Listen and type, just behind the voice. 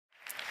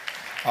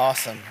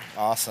Awesome,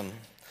 awesome.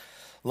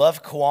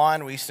 Love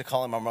Kwan. We used to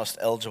call him our most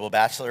eligible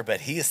bachelor,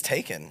 but he is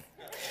taken.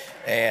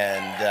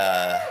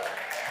 And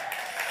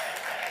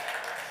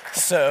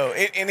so,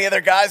 any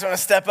other guys want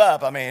to step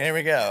up? I mean, here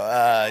we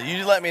go.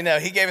 You let me know.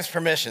 He gave us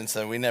permission,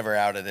 so we never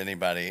outed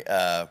anybody.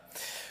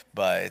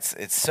 But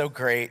it's so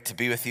great to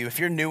be with you. If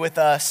you're new with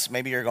us,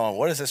 maybe you're going,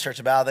 what is this church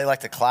about? They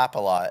like to clap a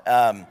lot.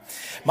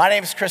 My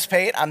name is Chris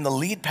Pate. I'm the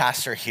lead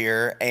pastor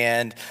here,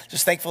 and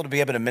just thankful to be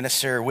able to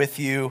minister with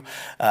you,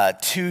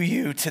 to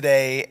you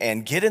today,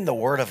 and get in the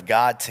Word of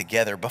God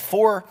together.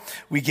 Before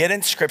we get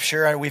in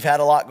Scripture, and we've had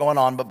a lot going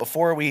on, but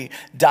before we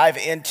dive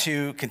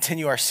into,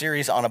 continue our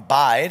series on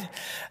Abide,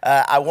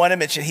 I want to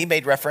mention, Quan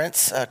made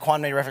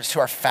reference to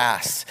our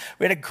fast.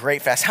 We had a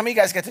great fast. How many of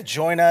you guys got to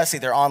join us,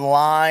 either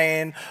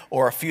online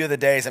or a few of the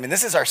days? I mean,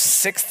 this is our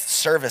 6th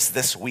service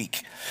this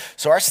week.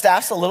 So our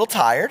staff's a little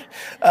tired,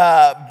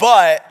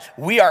 but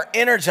we are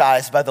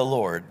energized by the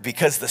Lord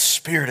because the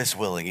Spirit is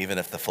willing, even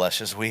if the flesh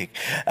is weak.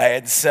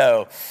 And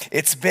so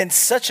it's been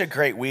such a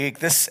great week.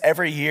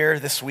 Every year,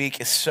 this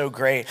week is so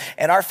great.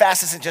 And our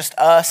fast isn't just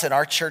us and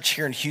our church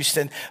here in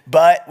Houston,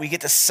 but we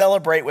get to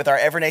celebrate with our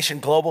Every Nation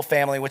Global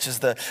family, which is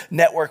the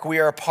network we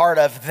are a part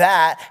of.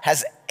 That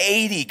has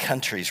 80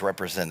 countries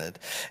represented.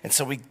 And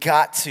so we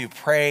got to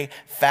pray,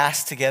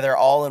 fast together,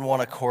 all in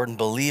one accord, and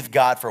believe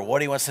God for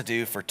what he wants to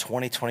do for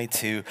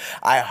 2022.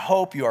 I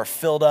hope you are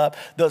filled up.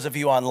 Those of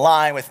you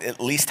online, with at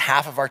least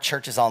half of our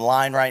church is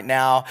online right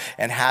now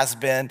and has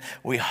been,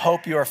 we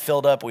hope you are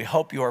filled up. We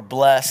hope you are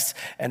blessed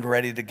and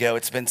ready to go.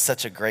 It's been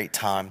such a great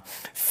time.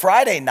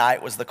 Friday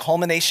night was the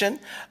culmination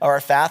of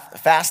our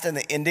fast and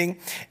the ending,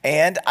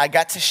 and I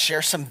got to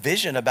share some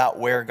vision about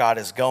where God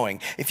is going.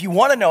 If you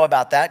want to know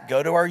about that,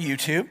 go to our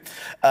YouTube.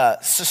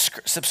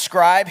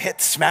 Subscribe,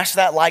 smash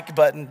that like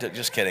button.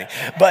 Just kidding.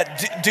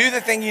 But do the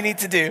thing you need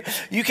to do.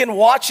 You can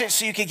watch it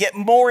so you can get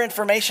more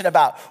information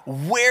about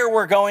where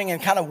we're going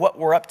and kind of what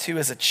we're up to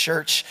as a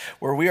church,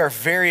 where we are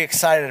very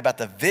excited about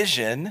the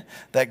vision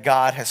that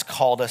God has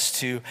called us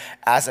to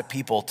as a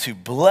people to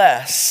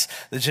bless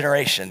the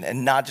generation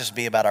and not just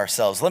be about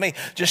ourselves. Let me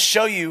just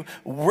show you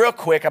real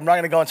quick. I'm not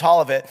going to go into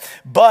all of it,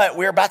 but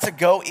we're about to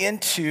go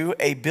into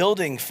a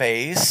building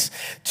phase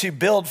to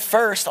build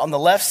first on the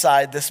left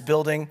side this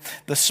building,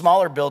 the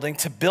smaller building,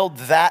 to build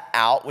that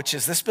out, which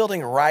is this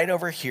building right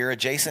over here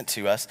adjacent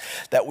to us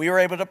that we were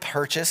able to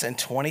purchase in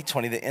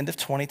 2020, the end of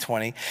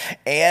 2020.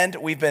 And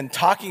we've been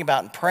talking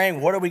about and praying,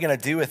 what are we going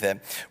to do with it?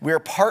 We're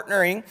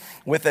partnering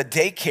with a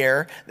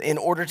daycare in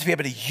order to be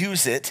able to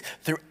use it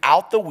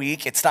throughout the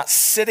week. It's not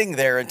sitting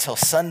there until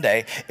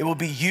Sunday. It will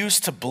be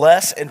used to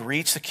bless and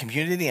reach the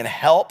community and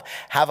help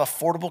have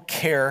affordable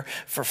care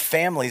for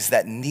families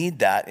that need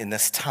that in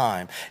this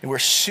time. And we're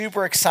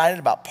super excited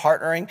about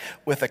partnering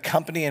with a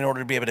company in order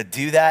to be able to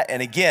do that.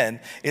 And again,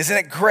 isn't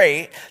it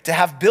great to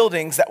have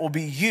buildings that will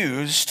be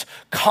used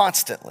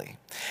constantly?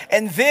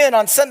 And then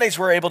on Sundays,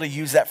 we're able to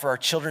use that for our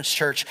children's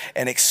church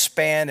and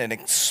expand and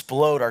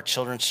explode our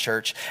children's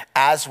church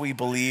as we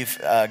believe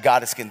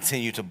God has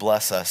continued to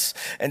bless us.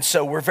 And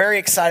so we're very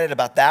excited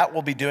about that.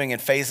 We'll be doing in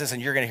phases,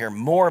 and you're going to hear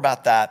more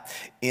about that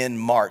in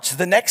March. So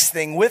the next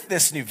thing with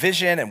this new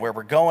vision and where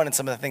we're going and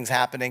some of the things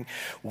happening,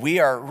 we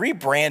are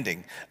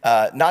rebranding.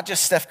 Not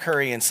just Steph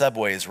Curry and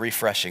Subway is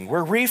refreshing.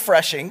 We're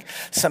refreshing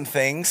some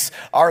things.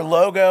 Our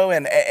logo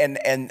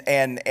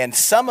and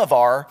some of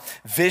our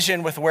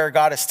vision with where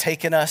God has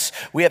taken us.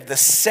 We have the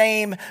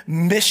same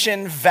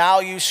mission,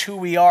 values, who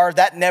we are.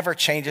 That never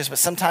changes, but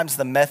sometimes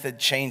the method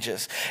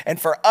changes. And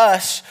for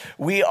us,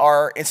 we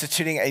are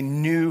instituting a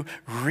new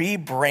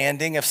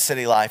rebranding of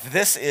City Life.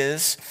 This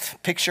is a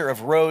picture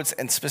of roads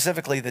and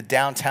specifically the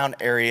downtown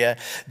area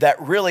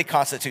that really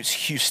constitutes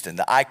Houston,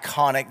 the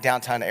iconic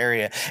downtown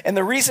area. And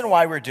the reason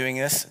why we're doing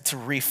this to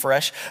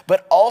refresh,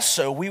 but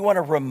also we want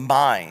to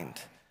remind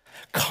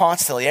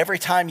constantly, every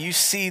time you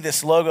see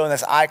this logo and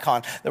this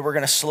icon that we're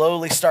going to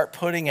slowly start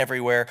putting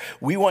everywhere,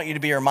 we want you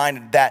to be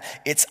reminded that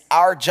it's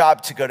our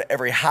job to go to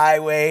every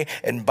highway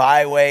and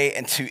byway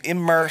and to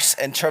immerse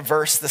and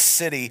traverse the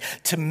city,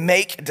 to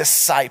make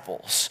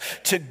disciples,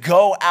 to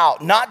go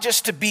out, not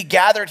just to be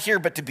gathered here,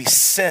 but to be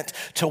sent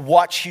to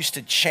watch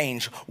Houston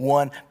change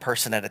one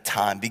person at a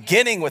time,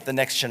 beginning with the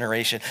next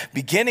generation,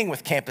 beginning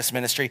with campus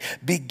ministry,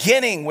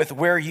 beginning with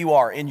where you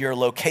are in your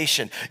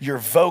location, your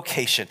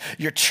vocation,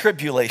 your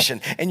tribulation,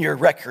 and your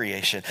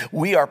recreation.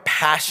 We are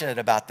passionate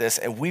about this,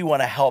 and we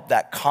want to help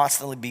that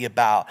constantly be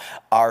about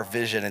our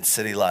vision in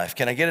City Life.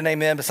 Can I get an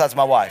amen besides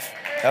my wife?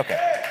 Okay.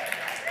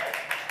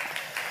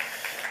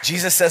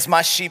 Jesus says,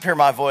 my sheep hear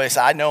my voice.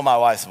 I know my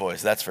wife's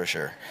voice, that's for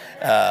sure.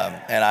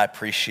 And I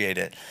appreciate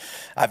it.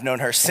 I've known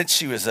her since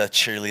she was a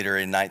cheerleader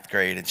in 9th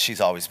grade, and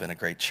she's always been a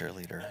great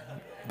cheerleader,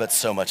 but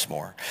so much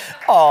more.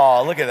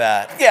 Oh, look at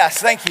that.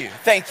 Yes, thank you.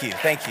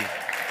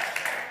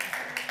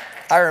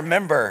 I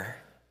remember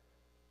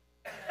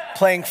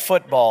playing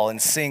football and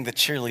seeing the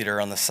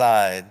cheerleader on the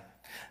side.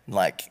 I'm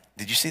like,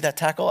 did you see that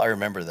tackle? I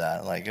remember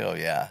that. I'm like, oh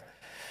yeah.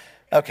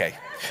 Okay.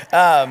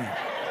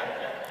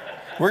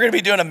 We're going to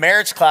be doing a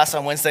marriage class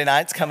on Wednesday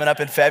nights coming up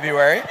in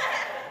February.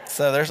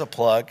 So there's a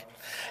plug.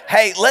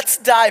 Hey, let's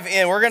dive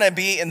in. We're going to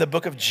be in the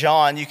book of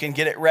John. You can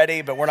get it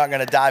ready, but we're not going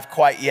to dive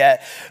quite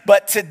yet.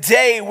 But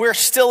today, we're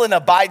still in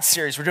Abide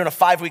series. We're doing a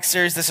 5-week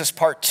series. This is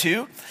part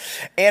 2.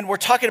 And we're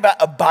talking about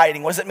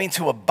abiding. What does it mean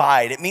to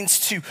abide? It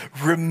means to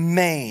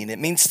remain. It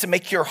means to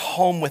make your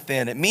home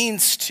within. It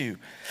means to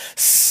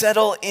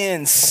settle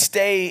in,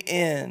 stay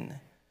in,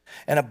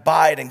 and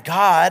abide. And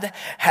God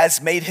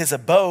has made his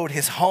abode,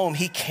 his home.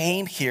 He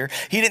came here.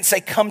 He didn't say,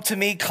 come to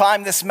me,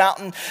 climb this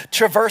mountain,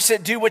 traverse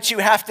it, do what you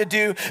have to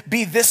do,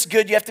 be this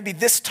good. You have to be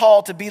this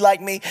tall to be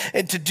like me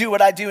and to do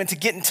what I do and to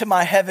get into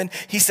my heaven.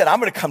 He said, I'm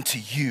going to come to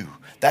you.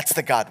 That's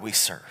the God we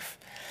serve.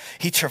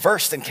 He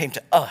traversed and came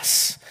to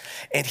us,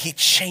 and he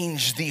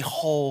changed the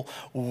whole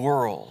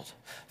world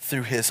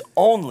through his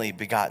only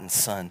begotten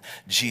son,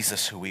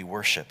 Jesus, who we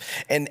worship.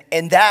 And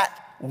that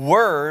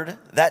word,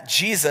 that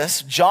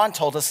Jesus, John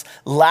told us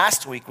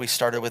last week, we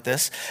started with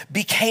this,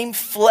 became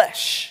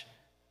flesh.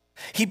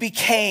 He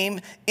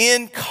became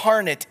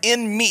incarnate,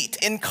 in meat,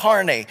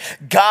 incarnate.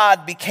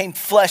 God became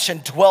flesh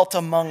and dwelt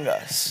among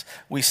us.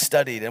 We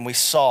studied and we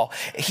saw.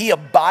 He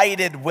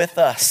abided with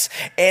us.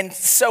 And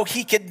so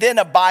he could then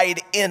abide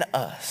in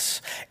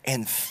us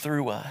and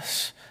through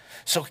us.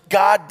 So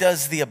God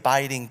does the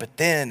abiding, but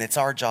then it's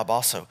our job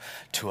also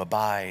to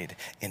abide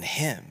in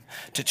him,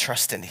 to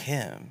trust in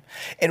him.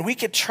 And we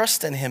could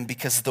trust in him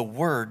because the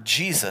word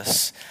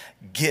Jesus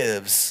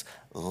gives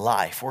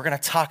life. We're going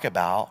to talk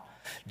about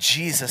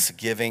Jesus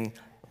giving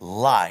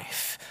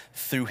life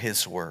through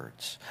his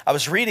words. I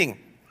was reading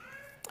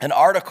an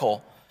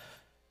article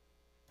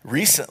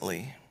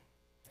recently,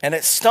 and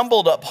it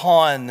stumbled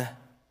upon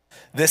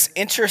this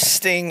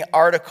interesting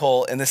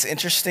article and this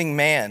interesting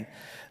man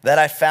that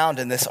I found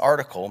in this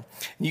article.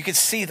 And you can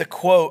see the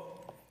quote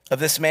of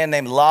this man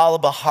named Lal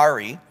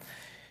Bahari.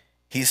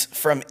 He's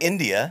from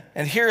India,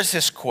 and here's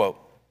his quote.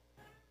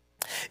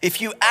 If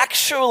you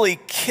actually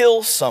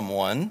kill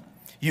someone,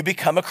 you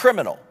become a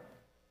criminal.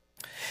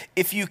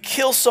 If you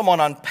kill someone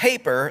on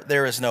paper,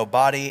 there is no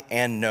body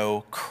and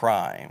no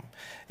crime.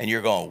 And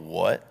you're going,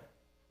 what?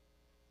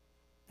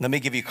 Let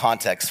me give you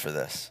context for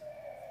this.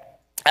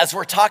 As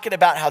we're talking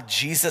about how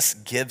Jesus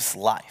gives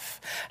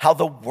life, how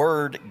the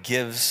word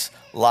gives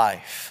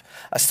life,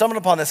 I stumbled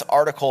upon this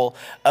article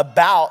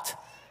about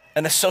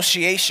an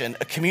association,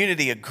 a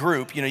community, a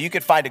group. You know, you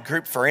could find a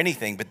group for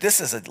anything, but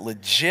this is a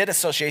legit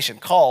association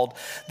called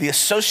the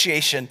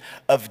Association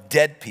of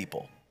Dead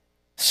People,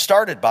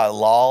 started by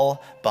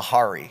Lal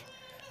Bahari.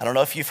 I don't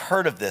know if you've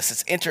heard of this.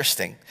 It's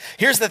interesting.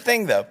 Here's the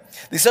thing, though.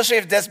 The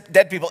Association of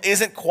Dead People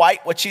isn't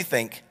quite what you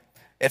think.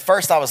 At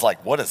first, I was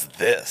like, what is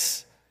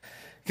this?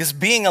 Because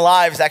being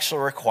alive is actually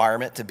a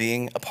requirement to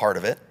being a part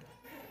of it.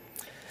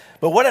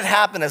 But what had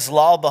happened is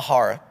Lal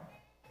Bahari,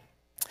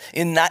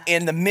 in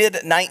the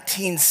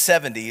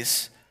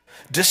mid-1970s,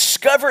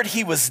 discovered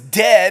he was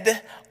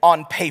dead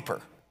on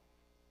paper.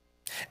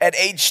 At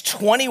age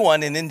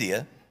 21 in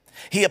India,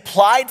 he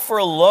applied for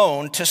a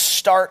loan to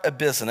start a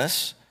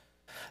business.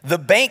 The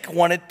bank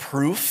wanted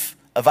proof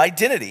of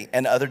identity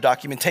and other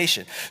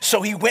documentation.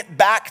 So he went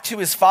back to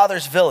his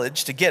father's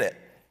village to get it.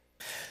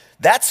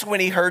 That's when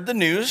he heard the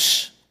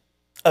news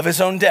of his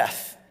own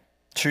death.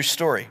 True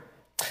story.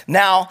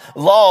 Now,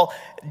 Lal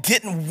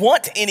didn't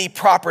want any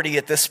property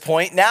at this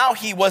point. Now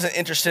he wasn't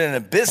interested in a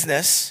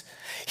business.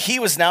 He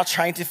was now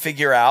trying to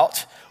figure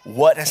out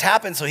what has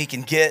happened so he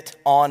can get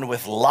on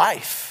with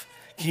life.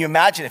 Can you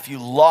imagine if you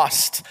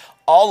lost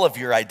all of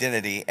your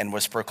identity and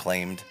was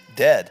proclaimed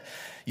dead?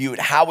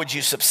 How would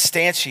you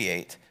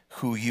substantiate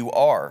who you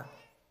are?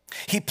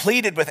 He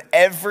pleaded with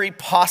every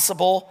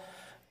possible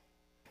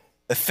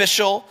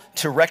official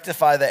to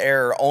rectify the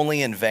error,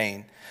 only in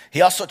vain.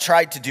 He also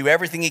tried to do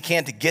everything he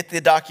can to get the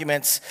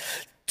documents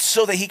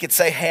so that he could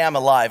say, hey, I'm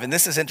alive. And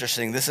this is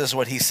interesting. This is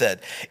what he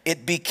said.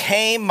 It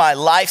became my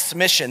life's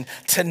mission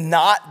to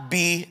not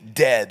be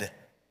dead.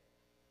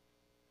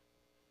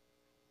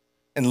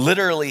 And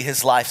literally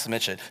his life's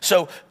mission.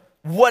 So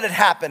what had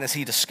happened as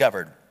he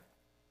discovered?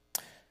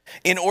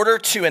 In order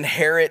to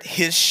inherit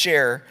his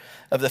share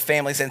of the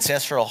family's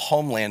ancestral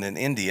homeland in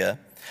India,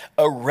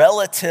 a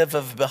relative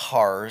of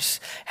Bihar's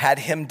had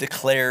him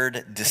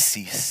declared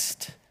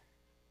deceased.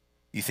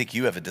 You think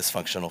you have a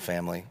dysfunctional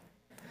family?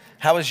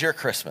 How was your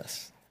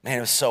Christmas? Man,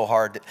 it was so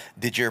hard.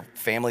 Did your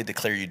family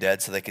declare you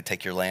dead so they could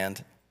take your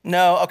land?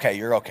 No? Okay,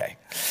 you're okay.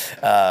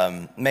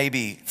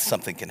 Maybe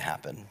something can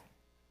happen.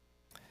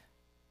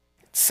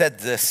 It said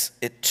this,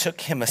 it took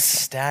him a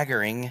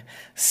staggering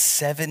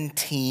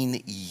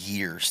 17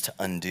 years to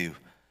undo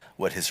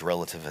what his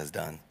relative has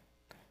done.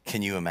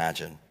 Can you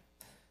imagine?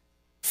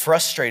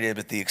 Frustrated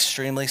with the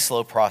extremely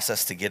slow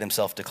process to get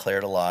himself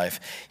declared alive,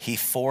 he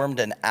formed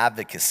an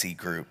advocacy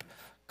group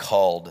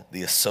called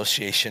the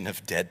Association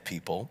of Dead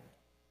People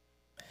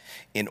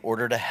in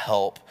order to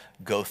help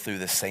go through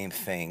the same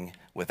thing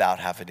without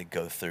having to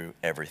go through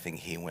everything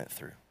he went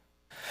through.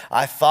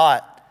 I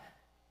thought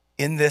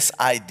in this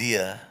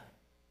idea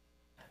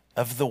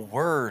of the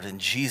word and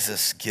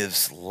Jesus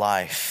gives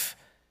life,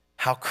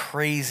 how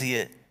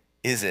crazy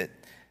is it?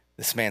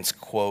 This man's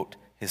quote,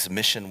 his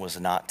mission was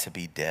not to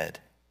be dead.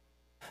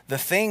 The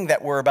thing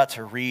that we're about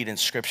to read in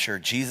Scripture,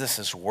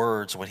 Jesus'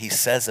 words, what he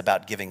says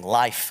about giving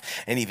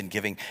life and even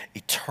giving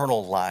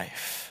eternal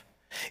life,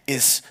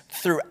 is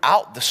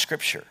throughout the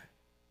Scripture.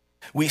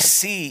 We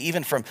see,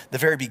 even from the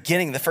very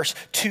beginning, the first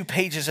 2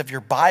 pages of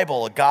your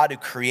Bible, a God who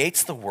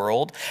creates the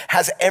world,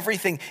 has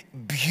everything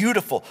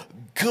beautiful,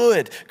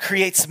 good,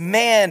 creates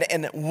man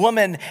and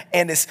woman,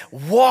 and is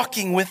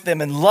walking with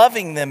them and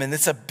loving them. And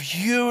it's a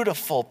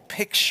beautiful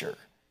picture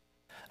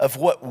of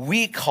what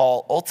we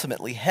call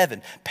ultimately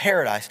heaven,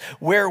 paradise,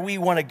 where we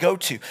want to go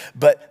to.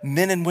 But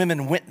men and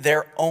women went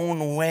their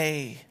own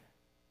way.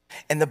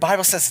 And the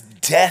Bible says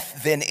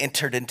death then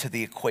entered into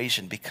the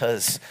equation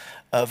because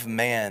of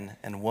man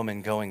and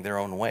woman going their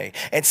own way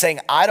and saying,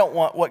 I don't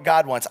want what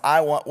God wants,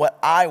 I want what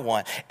I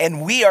want.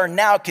 And we are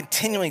now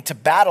continuing to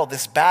battle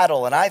this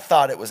battle. And I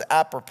thought it was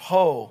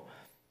apropos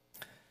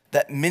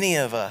that many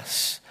of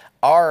us,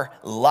 our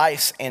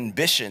life's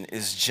ambition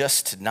is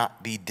just to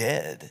not be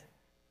dead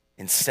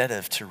instead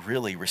of to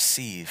really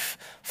receive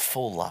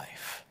full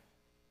life.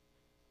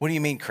 What do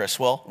you mean, Chris?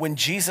 Well, when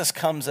Jesus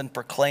comes and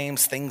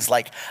proclaims things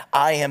like,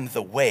 I am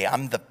the way,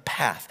 I'm the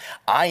path,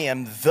 I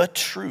am the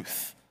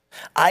truth,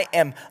 I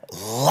am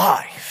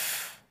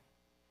life.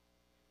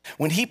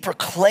 When he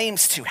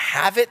proclaims to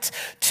have it,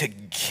 to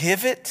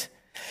give it,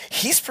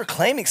 he's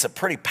proclaiming some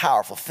pretty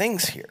powerful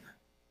things here.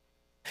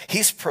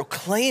 He's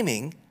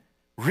proclaiming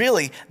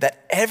really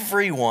that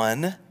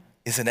everyone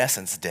is in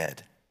essence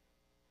dead.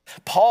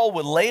 Paul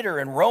would later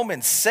in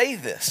Romans say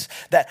this,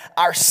 that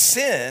our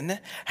sin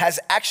has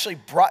actually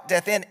brought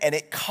death in, and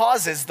it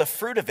causes, the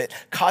fruit of it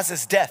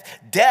causes death.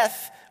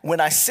 Death, when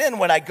I sin,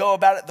 when I go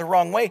about it the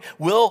wrong way,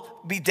 will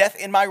be death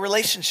in my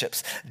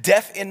relationships,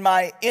 death in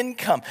my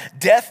income,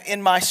 death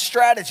in my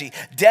strategy,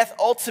 death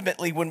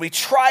ultimately when we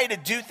try to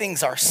do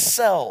things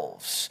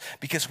ourselves,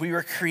 because we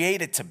were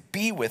created to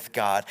be with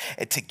God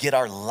and to get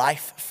our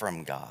life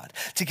from God,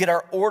 to get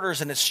our orders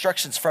and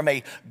instructions from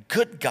a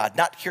good God,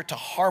 not here to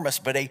harm us,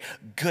 but a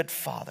good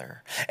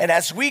Father. And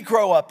as we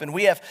grow up and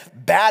we have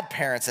bad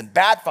parents and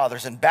bad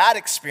fathers and bad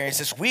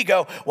experiences, we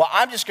go, well,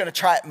 I'm just going to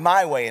try it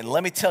my way. And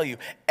let me tell you,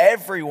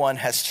 everyone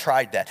has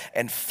tried that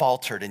and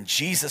faltered. And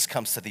Jesus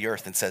comes to the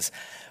earth and says,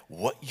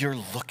 what you're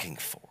looking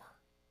for,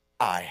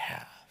 I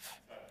have.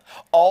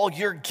 All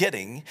you're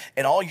getting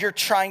and all you're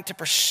trying to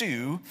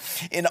pursue,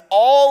 in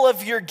all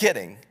of your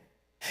getting,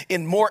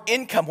 in more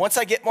income, once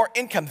I get more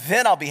income,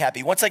 then I'll be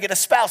happy. Once I get a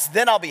spouse,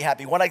 then I'll be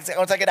happy. Once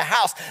I get a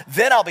house,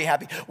 then I'll be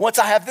happy. Once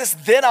I have this,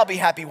 then I'll be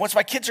happy. Once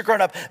my kids are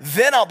grown up,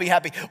 then I'll be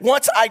happy.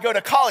 Once I go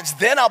to college,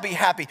 then I'll be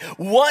happy.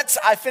 Once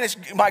I finish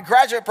my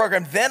graduate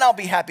program, then I'll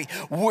be happy.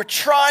 We're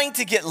trying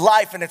to get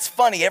life, and it's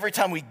funny, every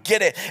time we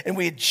get it and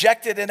we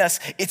eject it in us,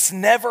 it's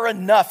never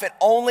enough. It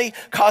only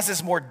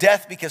causes more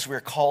death because we're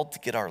called to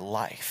get our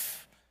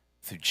life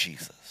through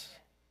Jesus.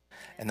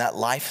 And that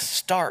life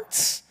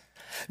starts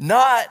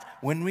not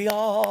when we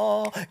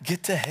all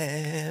get to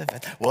heaven.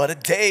 What a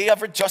day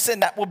of rejoicing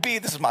that will be.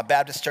 This is my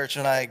Baptist church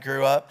when I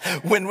grew up.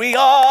 When we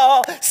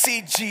all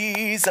see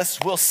Jesus,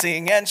 we'll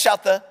sing and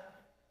shout the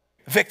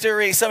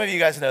victory. Some of you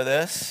guys know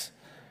this.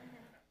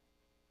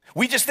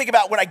 We just think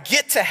about when I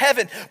get to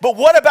heaven, but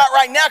what about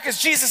right now? Because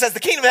Jesus says the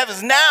kingdom of heaven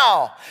is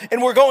now,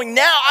 and we're going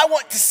now. I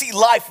want to see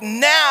life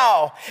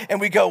now. And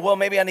we go, well,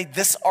 maybe I need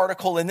this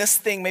article and this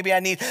thing. Maybe I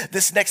need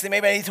this next thing.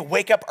 Maybe I need to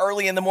wake up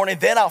early in the morning.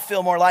 Then I'll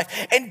feel more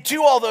life and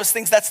do all those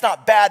things. That's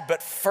not bad,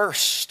 but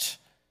first,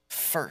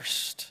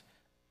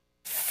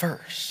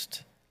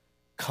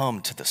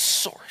 come to the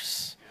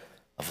source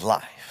of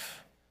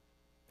life.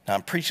 Now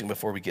I'm preaching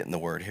before we get in the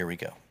word. Here we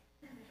go.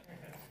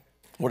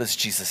 What does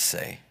Jesus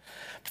say?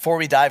 Before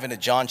we dive into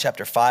John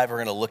chapter 5, we're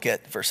going to look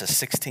at verses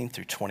 16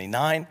 through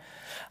 29.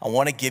 I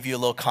want to give you a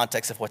little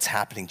context of what's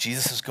happening.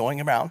 Jesus is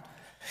going around.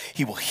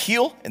 He will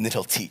heal, and then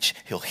he'll teach.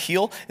 He'll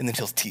heal, and then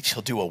he'll teach.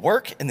 He'll do a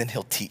work, and then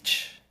he'll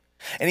teach.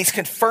 And he's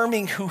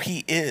confirming who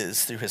he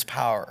is through his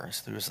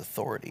powers, through his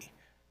authority.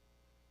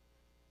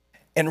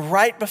 And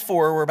right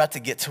before we're about to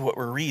get to what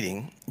we're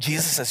reading,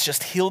 Jesus has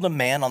just healed a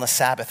man on the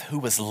Sabbath who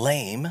was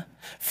lame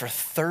for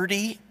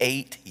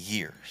 38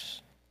 years.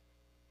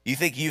 You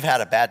think you've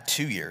had a bad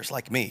 2 years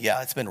like me.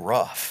 Yeah, it's been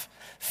rough.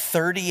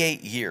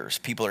 38 years.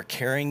 People are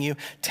carrying you,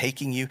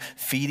 taking you,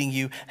 feeding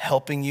you,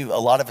 helping you. A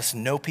lot of us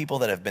know people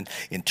that have been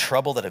in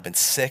trouble, that have been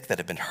sick, that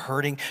have been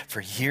hurting for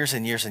years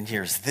and years and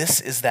years. This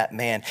is that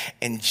man.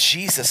 And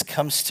Jesus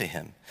comes to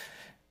him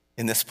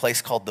in this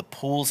place called the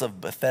Pools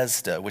of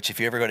Bethesda, which if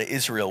you ever go to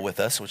Israel with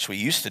us, which we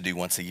used to do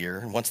once a year,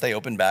 and once they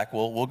open back,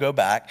 we'll go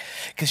back,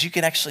 because you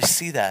can actually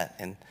see that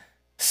and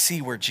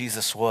see where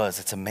Jesus was.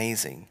 It's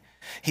amazing.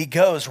 He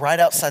goes right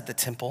outside the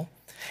temple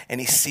and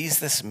he sees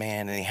this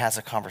man and he has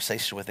a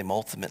conversation with him,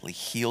 ultimately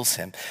heals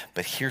him.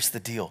 But here's the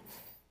deal.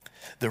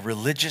 The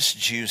religious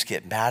Jews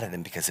get mad at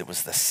him because it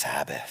was the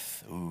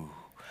Sabbath. Ooh,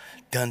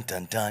 dun,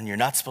 dun, dun. You're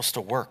not supposed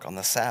to work on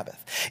the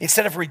Sabbath.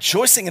 Instead of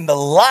rejoicing in the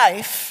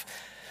life,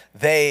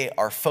 they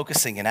are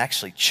focusing and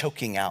actually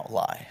choking out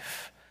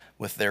life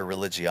with their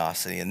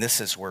religiosity. And this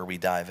is where we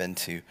dive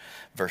into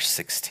verse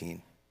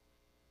 16.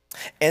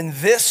 And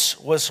this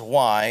was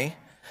why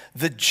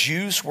the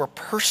Jews were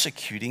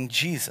persecuting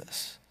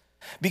Jesus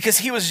because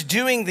he was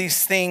doing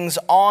these things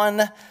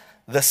on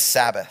the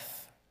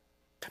Sabbath.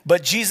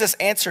 But Jesus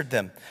answered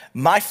them,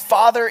 "My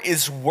Father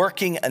is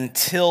working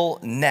until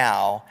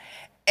now,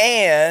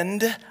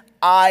 and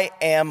I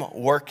am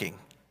working."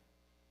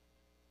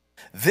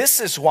 This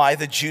is why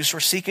the Jews were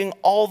seeking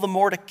all the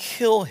more to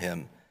kill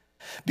him,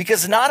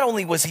 because not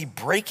only was he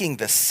breaking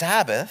the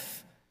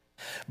Sabbath,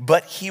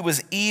 but he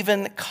was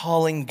even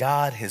calling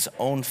God his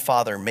own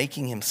Father,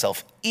 making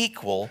himself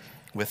equal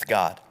with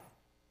God.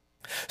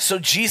 So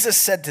Jesus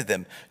said to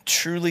them,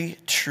 "Truly,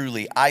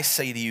 truly, I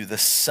say to you, the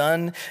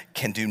Son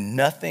can do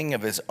nothing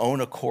of his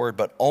own accord,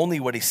 but only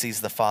what he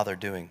sees the Father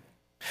doing.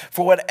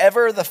 For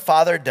whatever the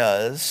Father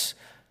does,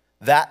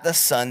 that the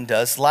Son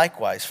does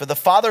likewise. For the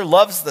Father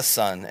loves the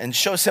Son and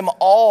shows him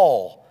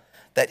all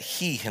that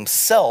he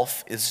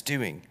himself is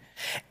doing.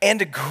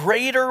 And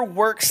greater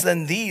works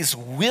than these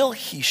will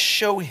he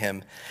show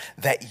him,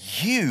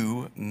 that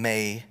you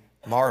may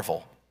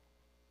marvel.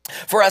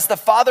 For as the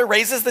Father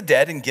raises the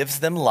dead and gives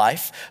them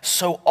life,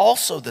 so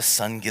also the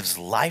Son gives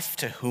life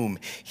to whom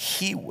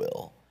he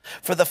will.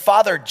 For the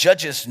Father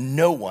judges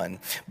no one,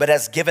 but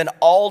has given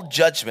all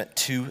judgment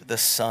to the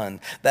Son,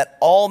 that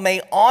all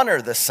may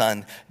honor the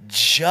Son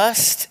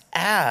just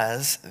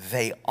as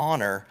they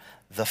honor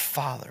the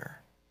Father.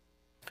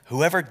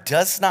 Whoever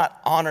does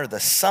not honor the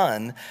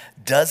Son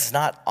does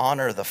not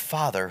honor the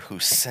Father who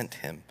sent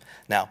him."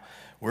 Now,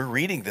 we're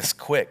reading this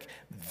quick.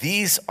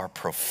 These are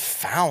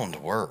profound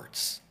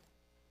words.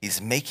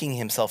 He's making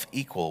himself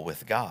equal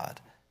with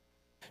God.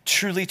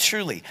 "Truly,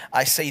 truly,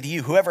 I say to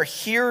you, whoever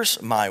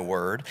hears my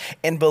word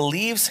and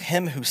believes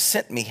him who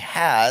sent me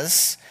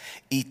has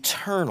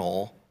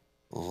eternal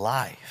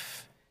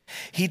life.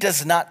 He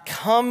does not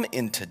come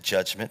into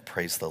judgment,"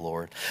 praise the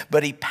Lord,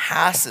 "but he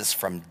passes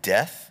from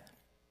death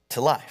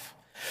to life.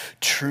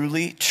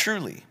 Truly,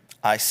 truly,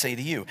 I say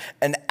to you,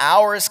 an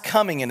hour is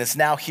coming and is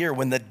now here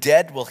when the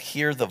dead will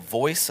hear the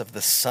voice of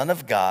the Son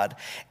of God,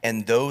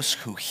 and those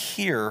who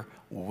hear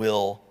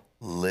will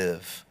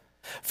live.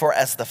 For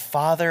as the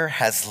Father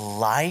has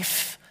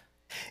life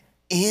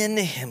in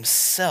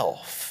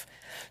himself,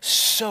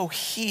 so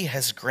he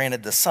has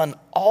granted the Son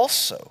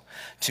also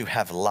to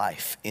have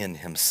life in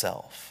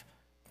himself."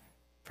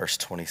 Verse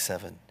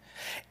 27,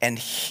 "And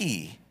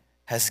he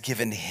has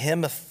given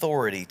him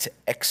authority to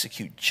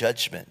execute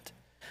judgment,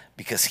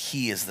 because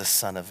he is the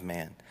Son of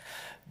Man.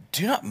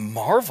 Do not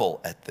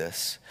marvel at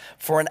this,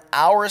 for an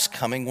hour is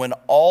coming when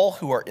all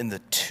who are in the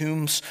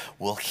tombs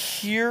will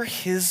hear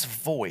his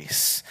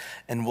voice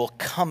and will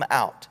come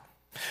out.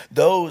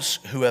 Those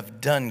who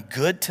have done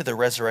good to the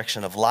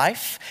resurrection of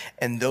life,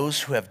 and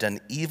those who have done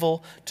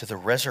evil to the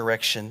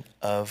resurrection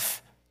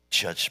of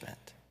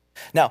judgment."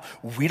 Now,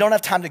 we don't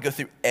have time to go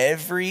through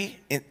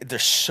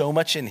there's so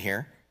much in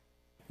here,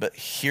 but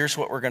here's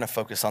what we're going to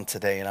focus on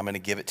today, and I'm going to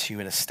give it to you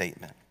in a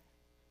statement.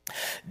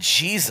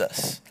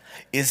 Jesus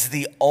is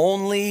the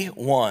only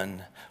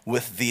one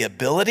with the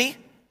ability,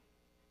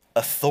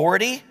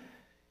 authority,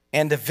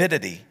 and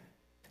avidity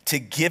to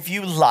give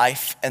you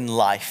life and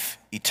life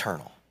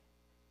eternal.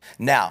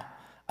 Now,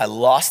 I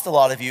lost a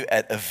lot of you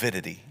at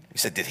avidity. You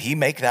said, did he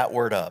make that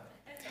word up?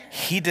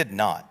 He did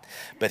not,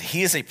 but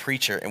he is a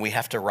preacher and we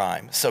have to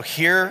rhyme. So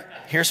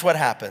here's what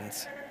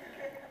happens.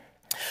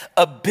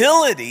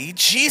 Ability,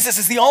 Jesus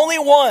is the only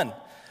one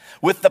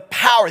with the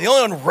power, the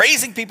only one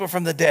raising people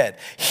from the dead,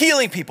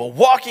 healing people,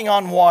 walking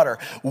on water,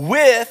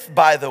 with,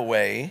 by the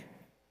way,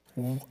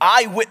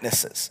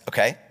 eyewitnesses,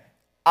 okay?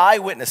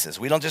 Eyewitnesses.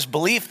 We don't just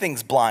believe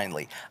things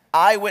blindly.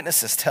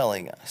 Eyewitnesses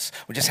telling us,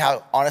 which is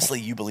how, honestly,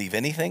 you believe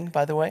anything,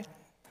 by the way.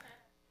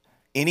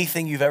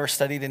 Anything you've ever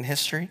studied in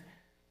history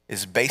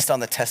is based on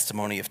the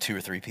testimony of 2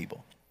 or 3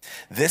 people.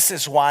 This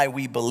is why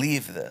we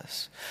believe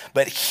this.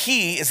 But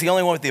he is the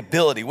only one with the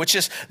ability, which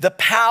is the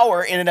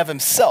power in and of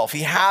himself.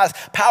 He has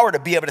power to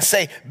be able to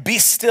say, be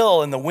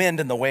still in the wind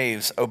and the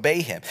waves,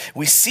 obey him.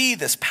 We see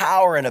this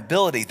power and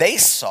ability. They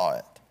saw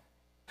it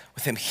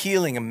with him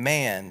healing a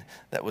man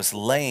that was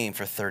lame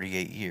for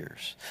 38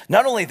 years.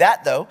 Not only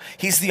that, though,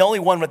 he's the only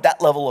one with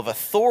that level of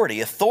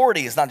authority.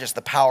 Authority is not just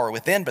the power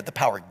within, but the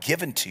power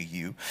given to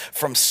you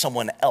from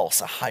someone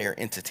else, a higher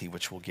entity,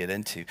 which we'll get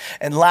into.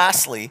 And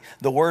lastly,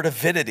 the word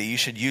avidity, you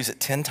should use it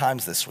 10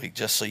 times this week,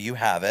 just so you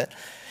have it.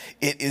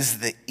 It is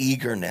the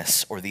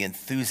eagerness or the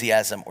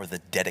enthusiasm or the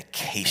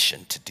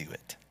dedication to do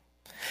it.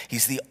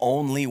 He's the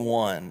only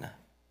one.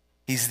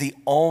 He's the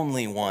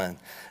only one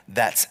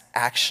that's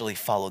actually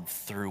followed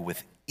through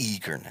with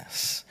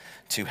eagerness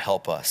to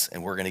help us.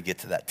 And we're going to get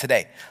to that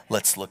today.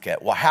 Let's look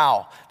at, well,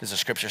 how does the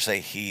scripture say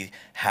he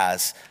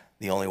has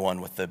the only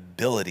one with the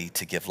ability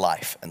to give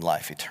life and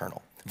life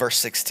eternal? Verse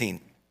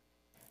 16,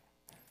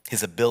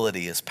 his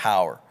ability is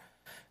power.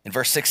 In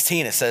verse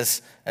 16, it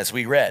says, as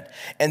we read,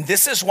 and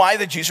this is why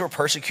the Jews were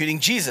persecuting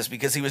Jesus,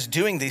 because he was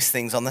doing these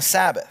things on the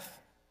Sabbath.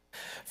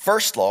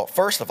 First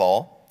of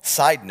all,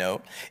 side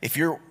note, if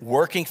you're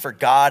working for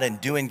God and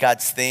doing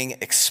God's thing,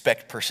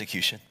 expect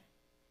persecution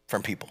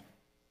from people.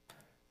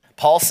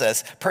 Paul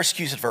says,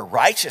 persecuted for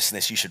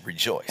righteousness, you should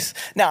rejoice.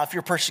 Now, if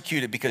you're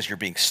persecuted because you're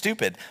being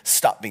stupid,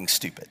 stop being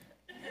stupid.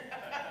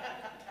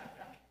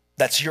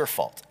 That's your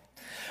fault.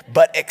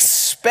 But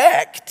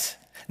expect,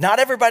 not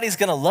everybody's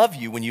gonna love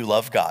you when you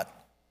love God.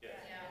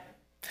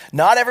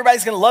 Not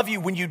everybody's gonna love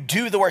you when you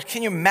do the work.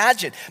 Can you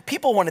imagine?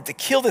 People wanted to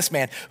kill this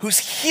man who's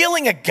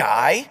healing a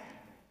guy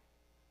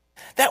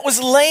that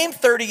was lame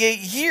 38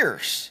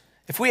 years.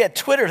 If we had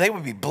Twitter, they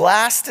would be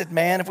blasted,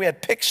 man. If we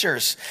had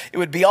pictures, it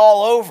would be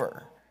all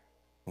over.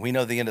 We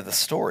know the end of the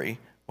story,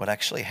 what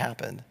actually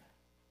happened.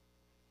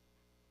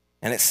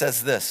 And it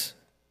says this,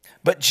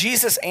 but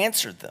Jesus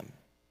answered them.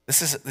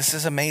 This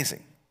is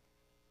amazing.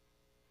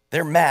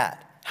 They're mad.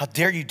 How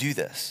dare you do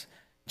this?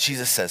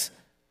 Jesus says,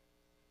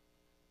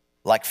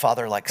 like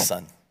father, like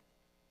son.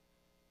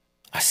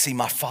 I see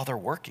my Father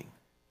working.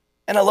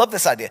 And I love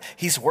this idea.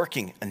 He's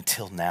working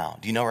until now.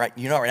 Do you know right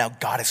now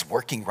God is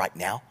working right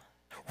now?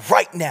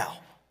 Right now.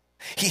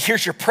 He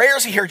hears your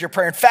prayers. He hears your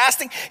prayer and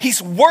fasting.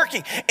 He's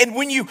working. And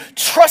when you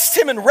trust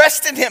him and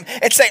rest in him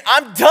and say,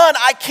 I'm done,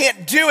 I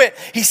can't do it.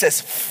 He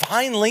says,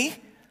 finally,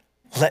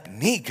 let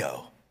me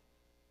go.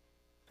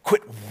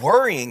 Quit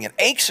worrying and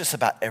anxious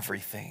about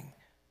everything.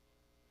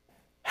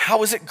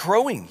 How is it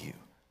growing you?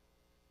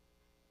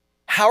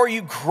 How are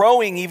you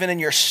growing even in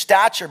your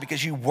stature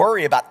because you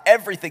worry about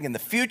everything in the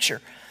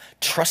future?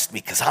 Trust me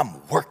because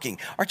I'm working.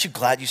 Aren't you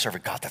glad you serve a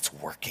God that's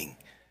working?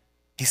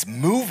 He's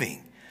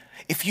moving.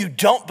 If you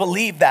don't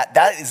believe that,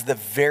 that is the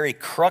very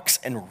crux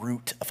and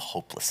root of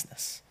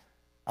hopelessness.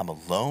 I'm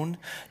alone.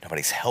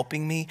 Nobody's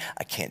helping me.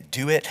 I can't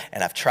do it.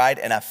 And I've tried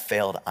and I've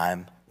failed.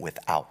 I'm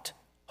without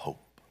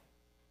hope.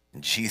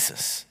 And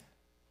Jesus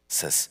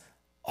says,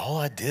 all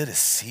I did is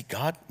see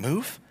God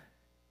move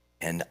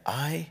and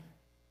I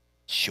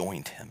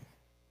joined him.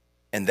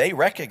 And they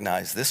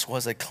recognized this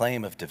was a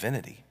claim of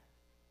divinity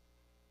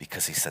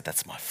because he said,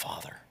 that's my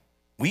Father.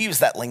 We use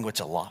that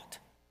language a lot.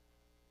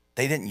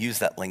 They didn't use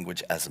that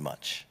language as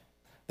much.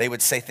 They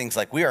would say things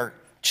like, we are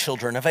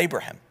children of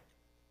Abraham.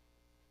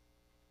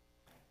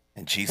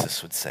 And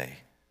Jesus would say,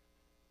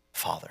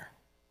 Father,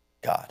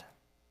 God.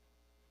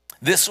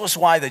 This was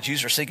why the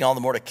Jews were seeking all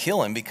the more to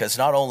kill him, because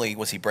not only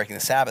was he breaking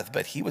the Sabbath,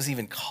 but he was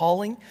even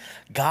calling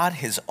God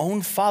his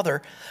own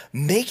Father,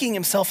 making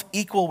himself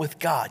equal with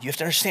God. You have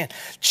to understand,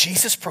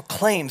 Jesus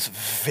proclaims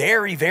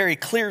very, very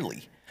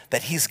clearly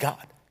that he's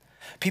God.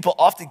 People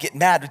often get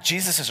mad, but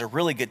Jesus is a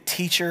really good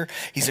teacher.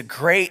 He's a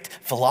great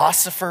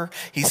philosopher.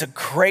 He's a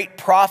great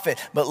prophet.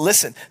 But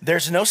listen,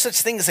 there's no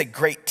such thing as a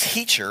great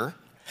teacher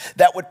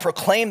that would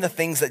proclaim the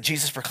things that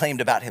Jesus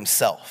proclaimed about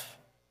himself.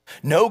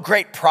 No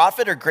great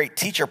prophet or great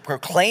teacher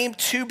proclaimed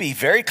to be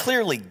very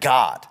clearly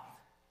God,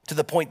 to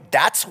the point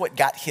that's what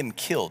got him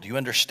killed. You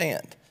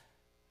understand?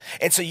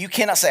 And so you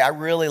cannot say,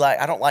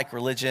 I don't like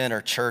religion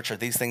or church or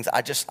these things.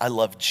 I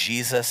love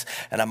Jesus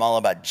and I'm all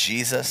about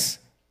Jesus.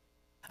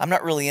 I'm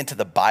not really into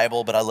the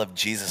Bible, but I love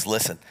Jesus.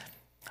 Listen,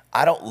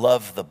 I don't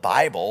love the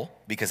Bible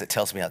because it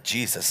tells me about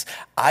Jesus.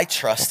 I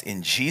trust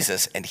in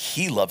Jesus and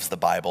he loves the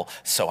Bible,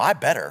 so I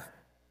better.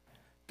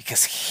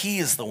 Because he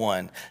is the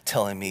one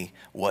telling me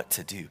what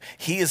to do.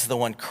 He is the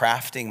one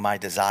crafting my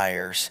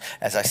desires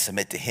as I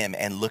submit to him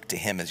and look to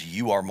him as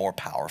you are more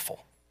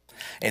powerful.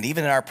 And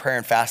even in our prayer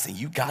and fasting,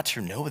 you got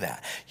to know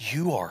that.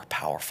 You are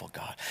powerful,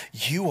 God.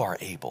 You are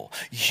able.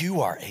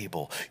 You are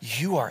able.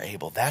 You are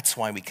able. That's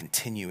why we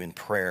continue in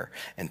prayer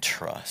and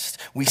trust.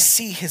 We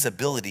see his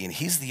ability, and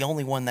he's the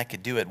only one that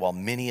could do it while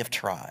many have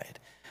tried.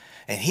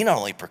 And he not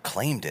only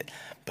proclaimed it,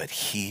 but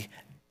he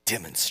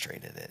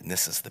demonstrated it. And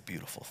this is the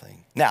beautiful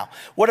thing. Now,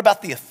 what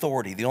about the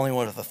authority? The only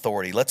one with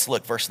authority. Let's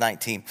look, verse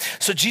 19.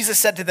 So Jesus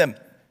said to them,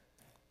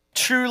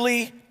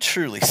 truly,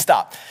 truly,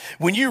 stop.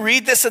 When you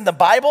read this in the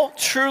Bible,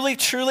 truly,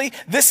 truly,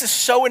 this is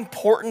so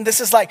important. This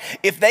is like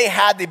if they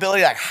had the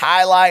ability to like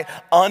highlight,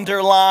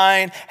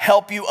 underline,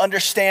 help you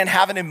understand,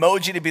 have an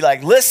emoji to be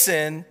like,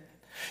 listen,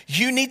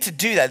 you need to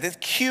do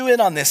that. Cue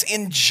in on this.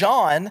 In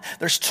John,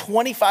 there's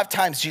 25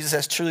 times Jesus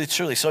says truly,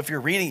 truly. So if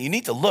you're reading, you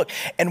need to look.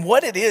 And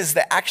what it is,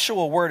 the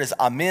actual word is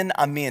amen,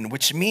 amen,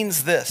 which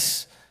means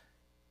this.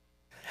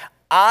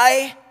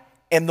 I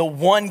am the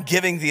one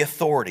giving the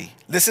authority.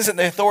 This isn't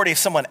the authority of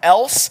someone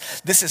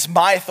else. This is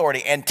my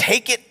authority. And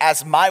take it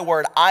as my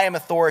word. I am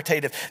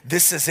authoritative.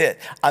 This is it.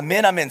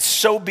 Amen, amen.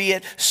 So be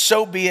it.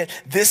 So be it.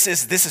 This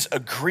is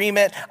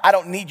agreement. I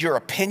don't need your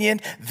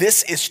opinion.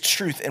 This is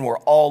truth. And we're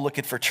all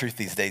looking for truth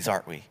these days,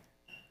 aren't we?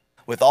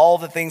 With all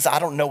the things, I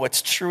don't know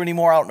what's true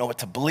anymore. I don't know what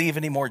to believe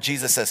anymore.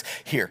 Jesus says,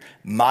 here,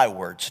 my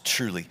words,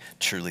 truly,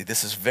 truly.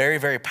 This is very,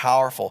 very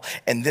powerful.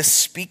 And this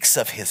speaks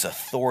of his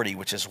authority,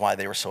 which is why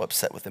they were so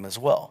upset with him as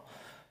well.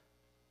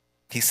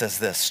 He says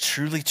this,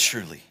 truly,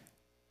 truly,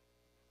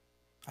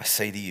 I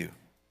say to you,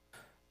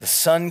 the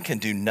Son can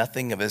do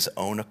nothing of his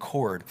own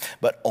accord,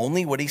 but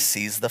only what he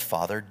sees the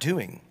Father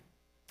doing.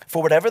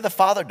 For whatever the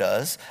Father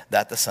does,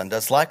 that the Son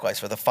does likewise.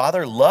 For the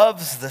Father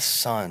loves the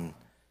Son,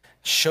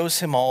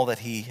 shows him all that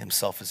he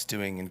himself is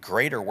doing, and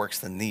greater works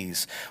than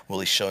these will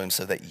he show him,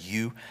 so that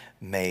you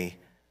may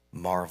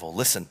marvel.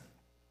 Listen,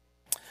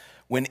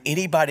 When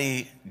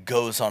anybody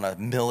goes on a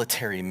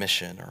military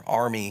mission or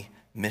army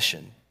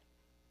mission,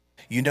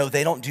 you know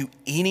they don't do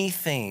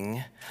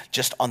anything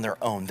just on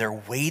their own. They're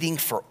waiting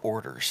for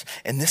orders.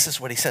 And this is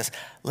what he says.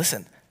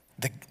 Listen,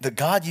 the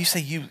God you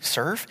say you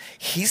serve,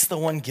 he's the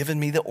one giving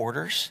me the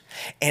orders.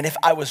 And if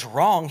I was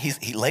wrong,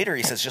 later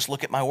he says, just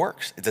look at my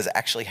works. Does it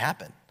actually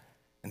happen?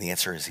 And the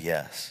answer is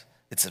yes.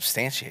 It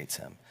substantiates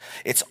him.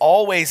 It's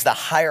always the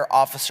higher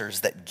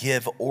officers that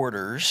give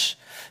orders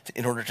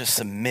in order to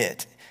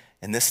submit.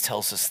 And this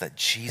tells us that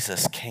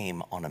Jesus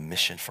came on a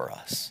mission for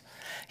us.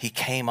 He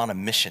came on a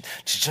mission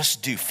to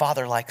just do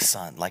father like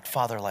son, like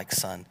father like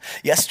son.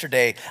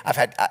 Yesterday, I've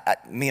had,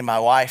 me and my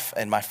wife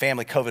and my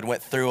family, COVID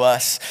went through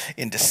us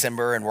in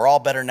December, and we're all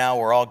better now.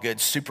 We're all good,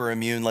 super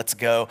immune, let's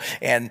go.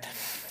 And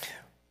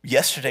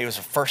yesterday was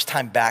the first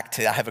time back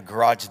I have a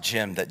garage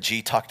gym that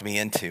G talked me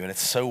into, and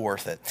it's so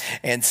worth it.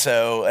 And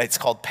so it's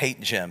called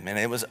Pate Gym, and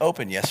it was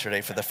open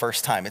yesterday for the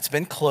first time. It's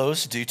been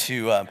closed due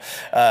to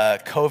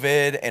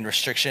COVID and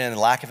restriction and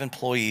lack of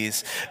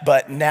employees,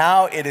 but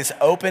now it is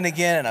open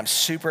again, and I'm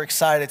super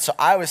excited. So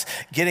I was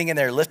getting in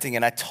there lifting,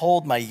 and I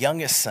told my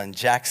youngest son,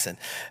 Jackson,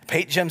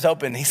 Pate Gym's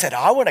open. He said,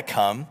 I want to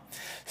come.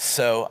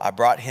 So I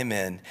brought him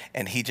in,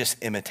 and he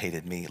just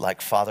imitated me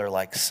like father,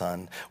 like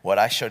son. What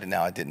I showed him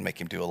now, I didn't make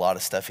him do a lot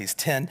of stuff. He's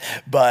 10,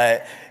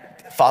 but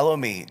follow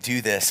me,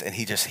 do this. And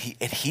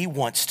he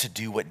wants to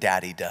do what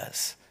daddy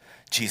does.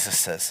 Jesus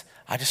says,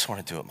 I just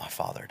want to do what my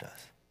father does.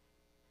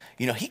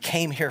 You know, he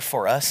came here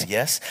for us,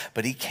 yes,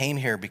 but he came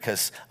here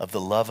because of the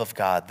love of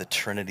God, the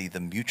Trinity, the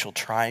mutual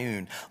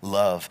triune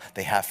love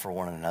they have for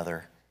one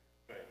another.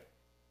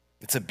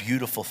 It's a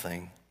beautiful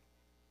thing.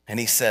 And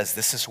he says,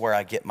 this is where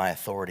I get my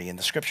authority. And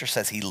the scripture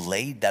says he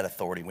laid that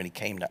authority when he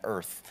came to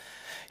earth.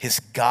 His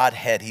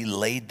Godhead, he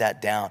laid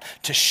that down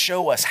to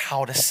show us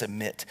how to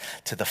submit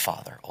to the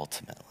Father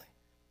ultimately.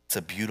 It's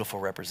a beautiful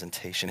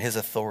representation, his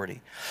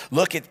authority.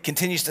 Look, it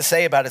continues to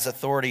say about his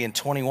authority in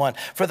 21.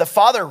 For the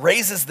Father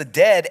raises the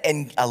dead,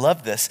 and I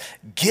love this,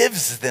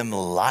 gives them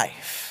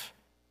life.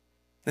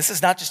 This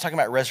is not just talking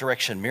about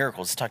resurrection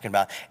miracles. It's talking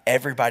about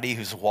everybody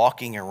who's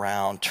walking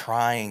around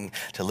trying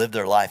to live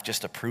their life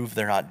just to prove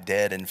they're not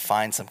dead and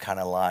find some kind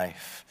of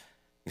life.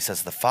 He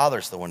says the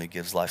Father's the one who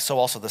gives life. So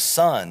also the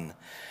Son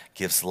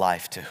gives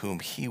life to whom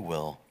he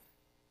will.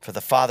 For the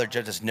Father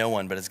judges no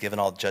one, but has given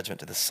all judgment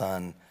to the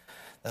Son,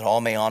 that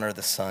all may honor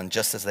the Son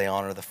just as they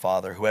honor the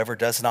Father. Whoever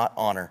does not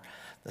honor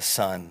the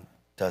Son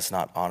does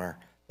not honor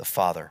the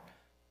Father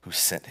who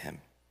sent him.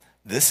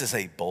 This is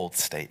a bold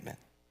statement.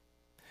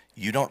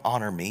 You don't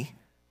honor me,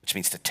 which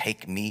means to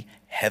take me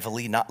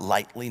heavily, not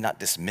lightly, not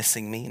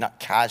dismissing me,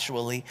 not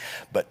casually,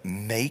 but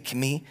make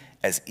me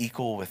as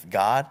equal with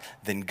God,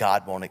 then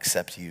God won't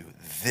accept you.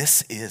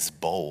 This is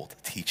bold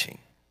teaching.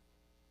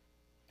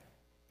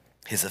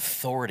 His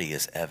authority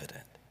is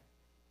evident.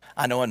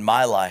 I know in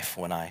my life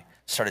when I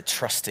started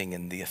trusting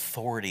in the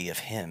authority of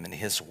him and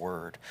his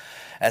word,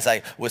 as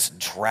I was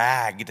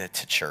dragged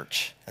to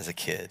church as a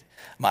kid.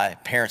 My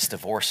parents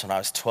divorced when I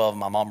was 12.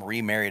 My mom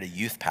remarried a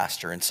youth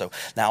pastor. And so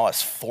now I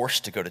was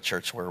forced to go to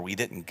church where we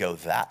didn't go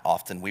that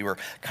often. We were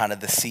kind of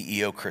the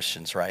CEO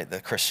Christians, right?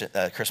 The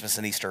Christmas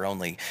and Easter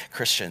only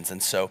Christians.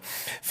 And so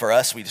for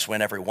us, we just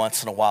went every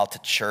once in a while to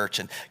church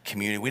and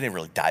community. We didn't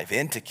really dive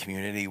into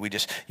community. We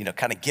just,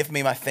 kind of give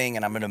me my thing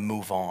and I'm going to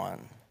move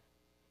on.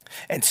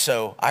 And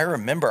so I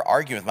remember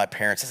arguing with my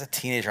parents as a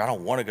teenager. I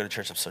don't want to go to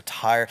church. I'm so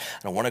tired.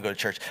 I don't want to go to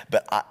church.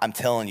 But I'm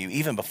telling you,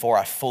 even before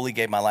I fully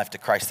gave my life to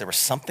Christ, there was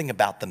something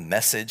about the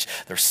message.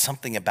 There's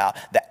something about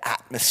the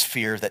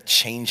atmosphere that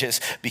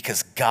changes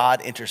because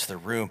God enters the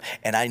room.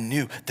 And I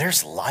knew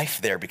there's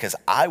life there because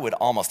I would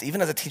almost,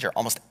 even as a teacher,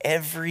 almost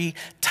every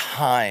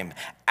time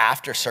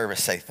after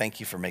service say, thank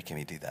you for making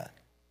me do that.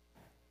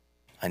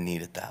 I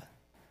needed that.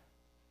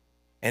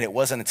 And it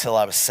wasn't until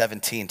I was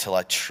 17 till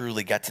I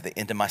truly got to the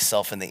end of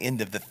myself and the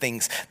end of the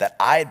things that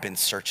I had been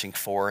searching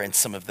for and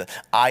some of the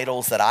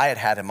idols that I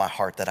had in my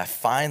heart that I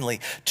finally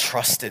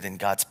trusted in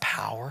God's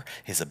power,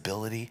 his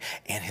ability,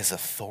 and his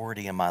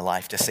authority in my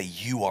life to say,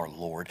 you are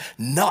Lord,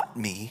 not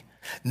me,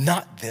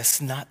 not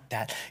this, not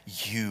that,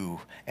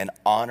 you. And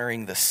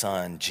honoring the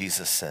Son,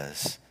 Jesus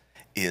says,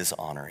 is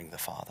honoring the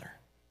Father.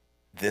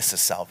 This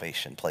is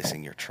salvation,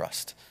 placing your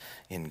trust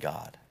in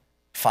God.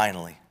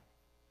 Finally,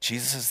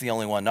 Jesus is the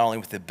only one, not only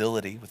with the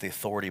ability, with the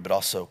authority, but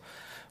also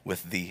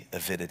with the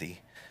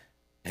avidity.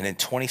 And in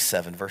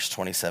 27, verse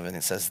 27,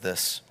 it says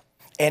this,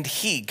 and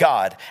he,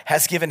 God,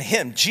 has given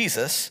him,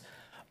 Jesus,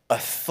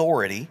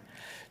 authority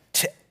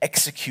to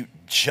execute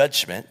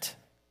judgment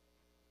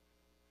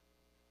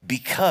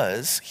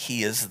because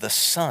he is the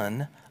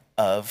Son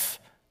of,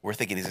 we're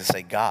thinking he's going to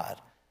say God,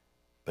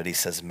 but he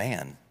says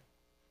man.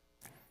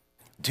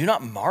 Do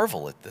not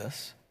marvel at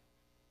this.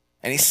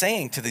 And he's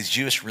saying to these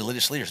Jewish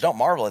religious leaders, don't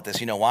marvel at this.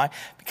 You know why?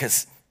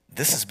 Because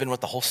this has been what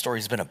the whole story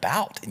has been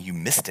about, and you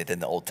missed it in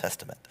the Old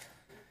Testament,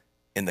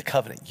 in the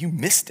covenant. You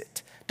missed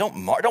it.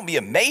 Don't be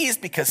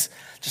amazed because,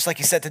 just like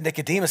he said to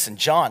Nicodemus in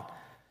John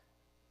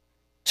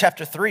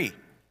chapter 3,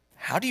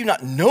 how do you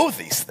not know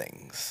these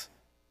things?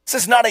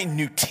 This is not a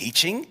new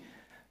teaching.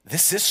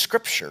 This is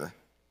scripture.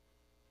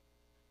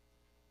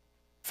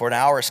 For an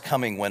hour is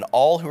coming when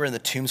all who are in the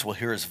tombs will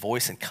hear his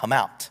voice and come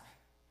out.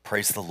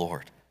 Praise the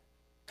Lord.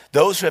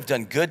 Those who have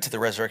done good to the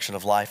resurrection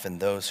of life, and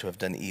those who have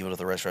done evil to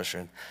the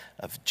resurrection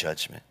of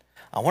judgment.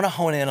 I want to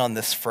hone in on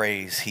this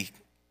phrase,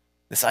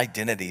 this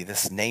identity,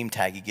 this name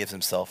tag he gives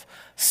himself,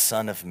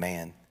 Son of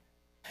Man.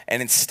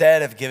 And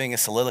instead of giving a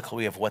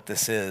soliloquy of what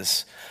this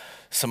is,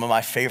 some of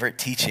my favorite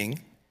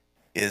teaching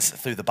is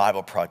through the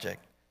Bible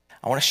Project.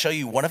 I want to show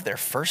you one of their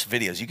first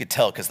videos. You could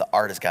tell because the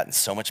art has gotten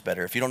so much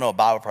better. If you don't know what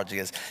Bible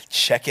Project is,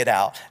 check it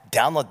out.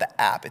 Download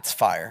the app. It's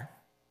fire.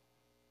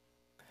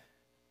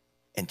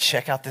 And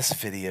check out this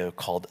video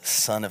called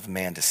Son of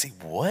Man to see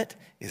what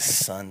is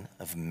Son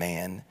of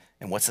Man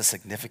and what's the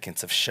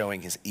significance of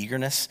showing his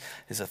eagerness,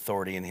 his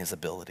authority, and his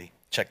ability.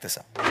 Check this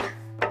out.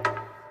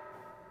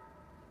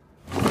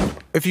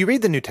 If you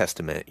read the New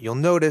Testament, you'll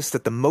notice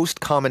that the most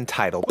common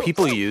title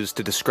people use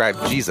to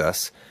describe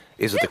Jesus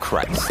is the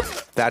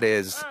Christ. That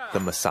is, the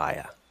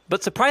Messiah.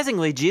 But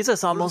surprisingly,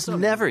 Jesus almost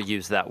never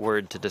used that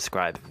word to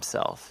describe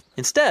himself.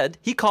 Instead,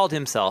 he called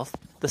himself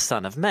the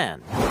Son of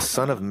Man.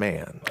 Son of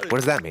Man. What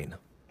does that mean?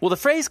 Well, the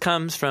phrase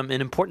comes from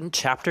an important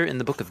chapter in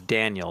the book of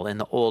Daniel in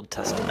the Old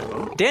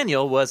Testament.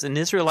 Daniel was an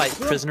Israelite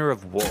prisoner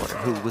of war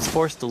who was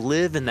forced to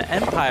live in the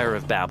empire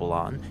of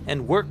Babylon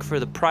and work for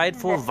the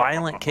prideful,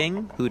 violent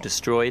king who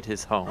destroyed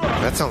his home.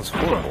 That sounds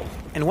horrible.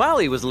 And while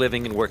he was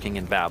living and working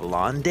in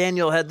Babylon,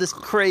 Daniel had this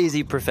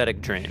crazy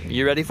prophetic dream.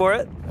 You ready for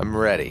it? I'm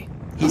ready.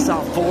 He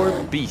saw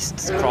 4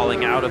 beasts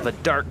crawling out of a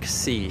dark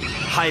sea,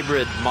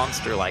 hybrid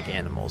monster-like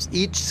animals,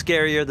 each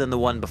scarier than the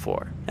one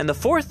before. And the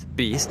 4th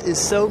beast is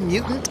so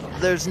mutant,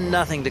 there's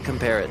nothing to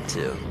compare it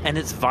to. And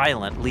it's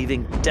violent,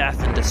 leaving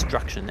death and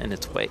destruction in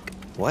its wake.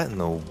 What in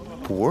the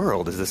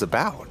world is this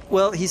about?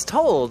 Well, he's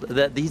told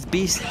that these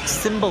beasts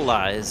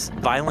symbolize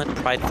violent,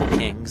 prideful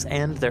kings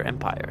and their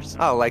empires.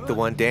 Oh, like the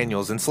one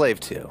Daniel's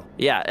enslaved to.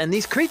 Yeah, and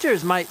these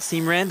creatures might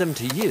seem random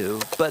to you,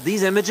 but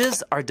these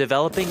images are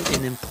developing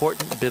an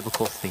important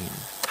biblical theme.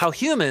 How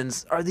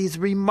humans are these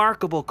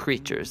remarkable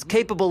creatures,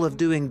 capable of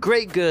doing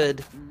great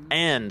good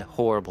and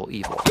horrible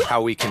evil.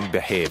 How we can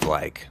behave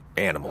like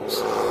animals.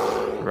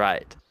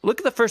 Right. Look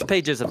at the first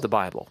pages of the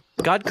Bible.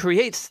 God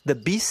creates the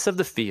beasts of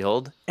the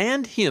field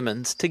and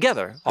humans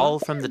together, all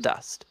from the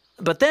dust.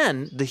 But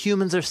then the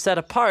humans are set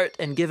apart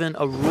and given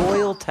a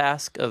royal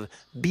task of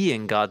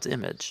being God's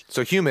image.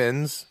 So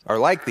humans are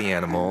like the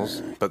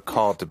animals, but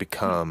called to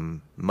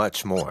become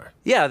much more.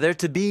 Yeah, they're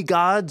to be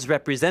God's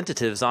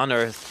representatives on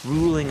earth,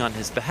 ruling on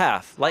his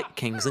behalf, like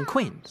kings and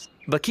queens.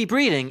 But keep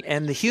reading,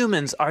 and the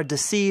humans are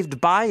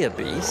deceived by a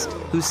beast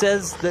who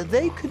says that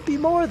they could be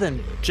more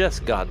than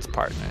just God's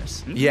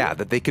partners. Yeah,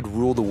 that they could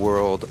rule the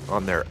world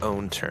on their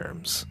own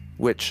terms,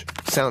 which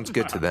sounds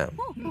good to them.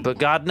 But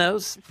God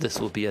knows this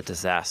will be a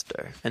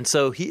disaster, and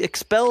so he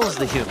expels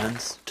the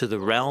humans to the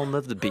realm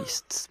of the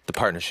beasts. The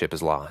partnership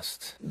is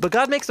lost. But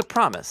God makes a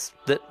promise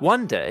that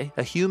one day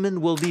a human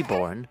will be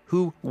born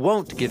who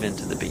won't give in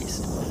to the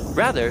beast.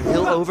 Rather,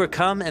 he'll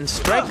overcome and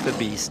strike the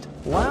beast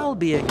while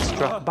being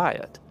struck by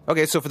it.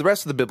 Okay, so for the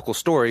rest of the biblical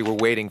story, we're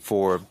waiting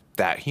for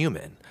that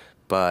human.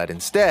 But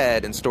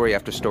instead, in story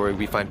after story,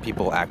 we find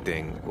people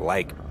acting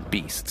like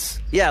beasts.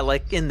 Yeah,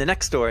 like in the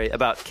next story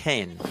about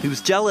Cain,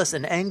 who's jealous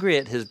and angry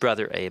at his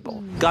brother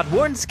Abel. God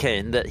warns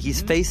Cain that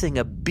he's facing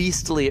a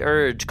beastly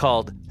urge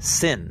called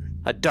sin,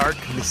 a dark,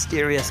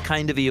 mysterious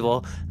kind of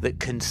evil that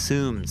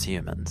consumes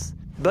humans.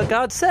 But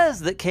God says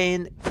that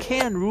Cain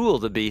can rule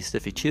the beast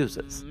if he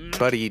chooses.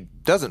 But he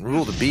doesn't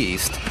rule the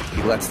beast.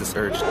 He lets this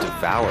urge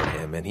devour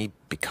him, and he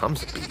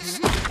becomes a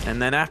beast.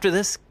 And then after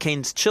this,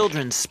 Cain's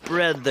children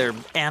spread their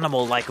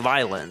animal-like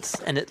violence,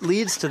 and it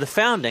leads to the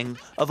founding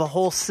of a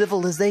whole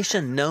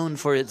civilization known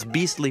for its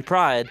beastly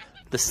pride,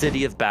 the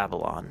city of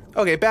Babylon.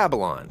 Okay,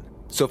 Babylon.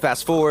 So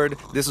fast forward,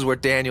 this is where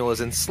Daniel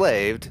is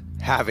enslaved,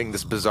 having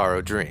this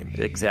bizarro dream.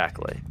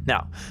 Exactly.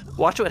 Now,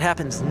 watch what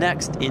happens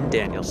next in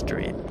Daniel's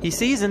dream. He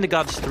sees into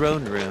God's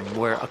throne room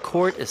where a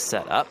court is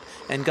set up,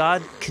 and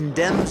God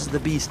condemns the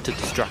beast to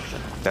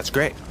destruction. That's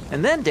great.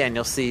 And then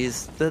Daniel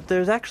sees that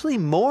there's actually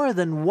more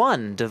than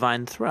one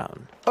divine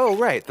throne. Oh,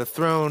 right, the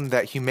throne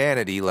that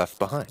humanity left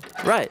behind.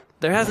 Right.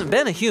 There hasn't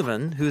been a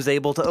human who's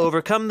able to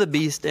overcome the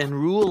beast and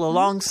rule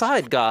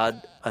alongside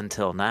God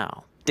until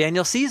now.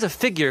 Daniel sees a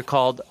figure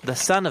called the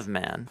Son of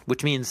Man,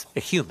 which means a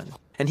human.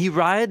 And he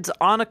rides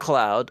on a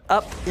cloud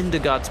up into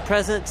God's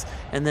presence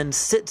and then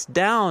sits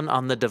down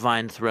on the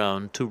divine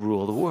throne to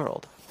rule the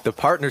world. The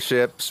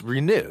partnership's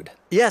renewed.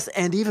 Yes,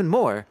 and even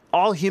more.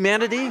 All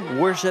humanity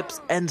worships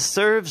and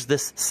serves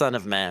this Son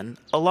of Man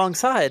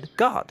alongside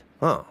God.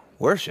 Oh,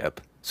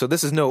 worship? So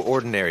this is no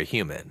ordinary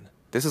human.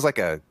 This is like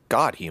a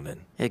God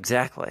human.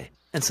 Exactly.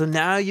 And so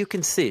now you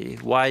can see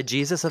why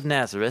Jesus of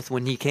Nazareth,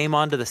 when he came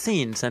onto the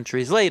scene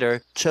centuries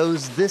later,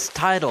 chose this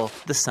title,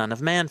 the Son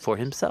of Man, for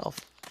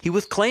himself. He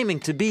was claiming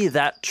to be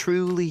that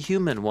truly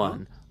human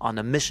one on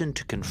a mission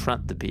to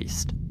confront the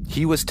beast.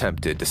 He was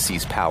tempted to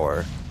seize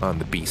power on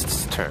the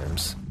beast's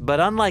terms. But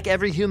unlike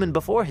every human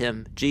before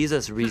him,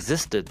 Jesus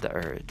resisted the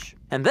urge.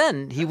 And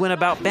then he went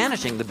about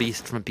banishing the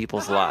beast from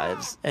people's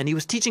lives, and he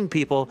was teaching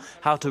people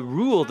how to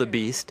rule the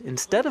beast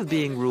instead of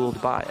being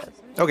ruled by it.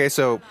 Okay,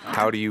 so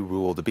how do you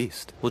rule the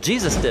beast? Well,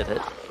 Jesus did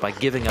it by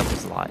giving up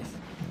his life.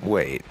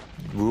 Wait,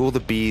 rule the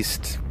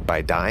beast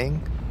by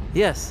dying?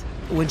 Yes,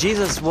 when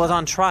Jesus was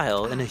on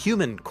trial in a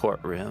human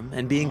courtroom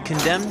and being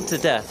condemned to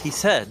death, he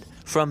said,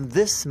 "From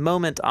this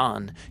moment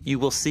on, you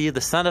will see the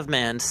Son of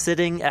Man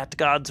sitting at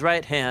God's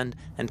right hand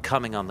and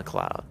coming on the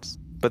clouds."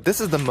 But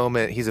this is the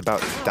moment he's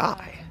about to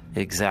die.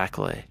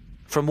 Exactly.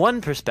 From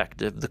one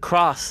perspective, the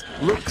cross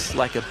looks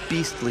like a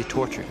beastly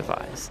torture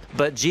device,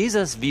 but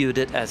Jesus viewed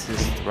it as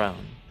his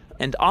throne.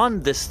 And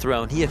on this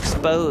throne, he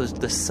exposed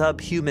the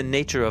subhuman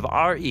nature of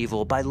our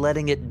evil by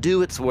letting it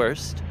do its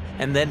worst,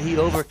 and then he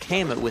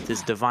overcame it with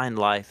his divine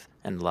life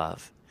and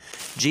love.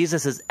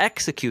 Jesus'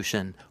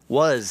 execution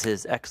was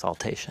his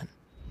exaltation.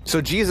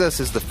 So Jesus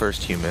is the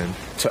first human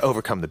to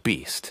overcome the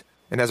beast,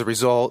 and as a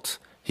result,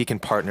 he can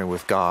partner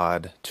with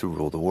God to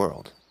rule the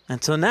world.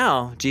 And so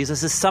now,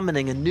 Jesus is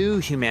summoning a new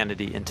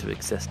humanity into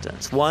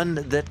existence, one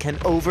that can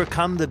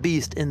overcome the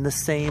beast in the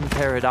same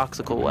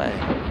paradoxical way.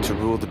 To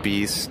rule the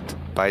beast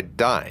by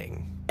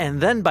dying. And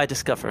then by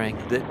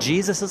discovering that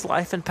Jesus'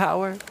 life and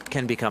power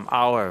can become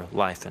our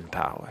life and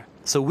power.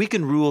 So we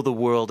can rule the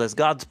world as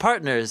God's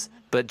partners,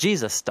 but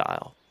Jesus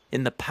style,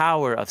 in the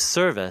power of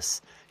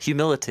service,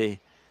 humility,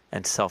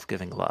 and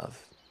self-giving love.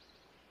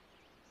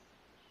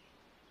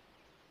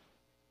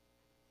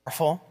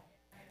 Powerful.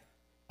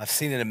 I've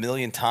seen it a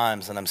million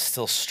times and I'm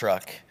still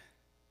struck,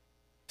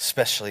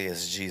 especially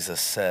as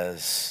Jesus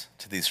says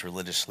to these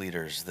religious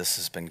leaders, this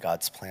has been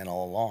God's plan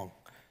all along.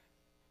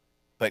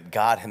 But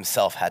God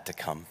himself had to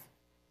come.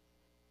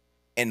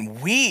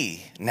 And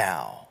we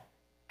now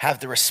have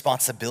the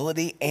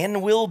responsibility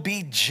and will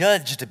be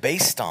judged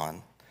based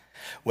on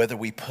whether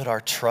we put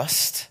our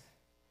trust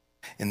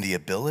in the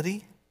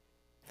ability,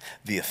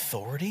 the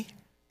authority,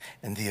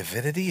 and the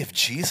avidity of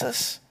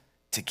Jesus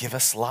to give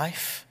us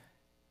life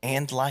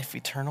and life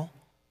eternal,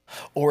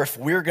 or if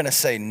we're going to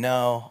say,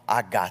 no,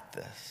 I got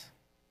this.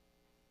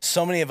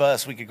 So many of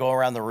us, we could go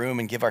around the room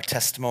and give our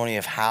testimony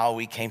of how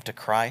we came to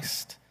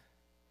Christ.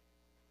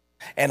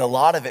 And a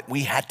lot of it,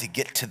 we had to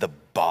get to the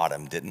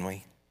bottom, didn't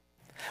we?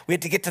 We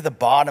had to get to the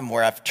bottom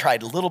where I've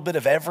tried a little bit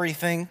of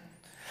everything.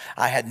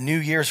 I had New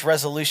Year's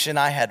resolution,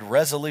 I had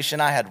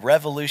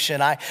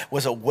revolution, I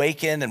was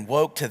awakened and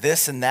woke to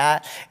this and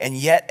that. And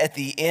yet at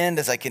the end,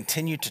 as I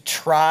continued to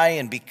try,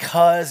 and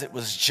because it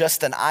was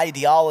just an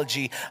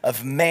ideology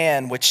of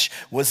man, which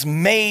was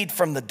made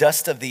from the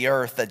dust of the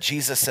earth, that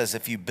Jesus says,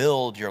 if you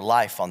build your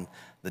life on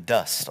the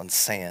dust, on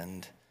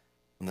sand,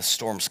 when the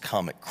storms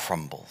come, it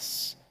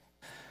crumbles.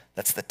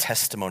 That's the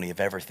testimony of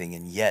everything.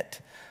 And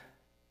yet,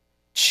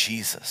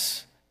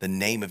 Jesus, the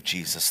name of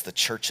Jesus, the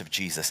church of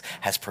Jesus,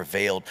 has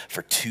prevailed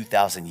for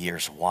 2,000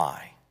 years.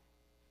 Why?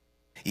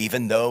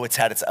 Even though it's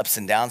had its ups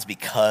and downs,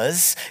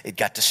 because it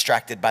got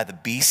distracted by the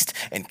beast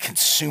and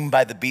consumed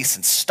by the beast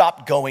and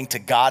stopped going to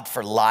God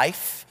for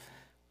life,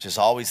 which is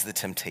always the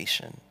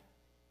temptation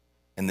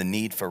and the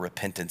need for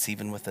repentance,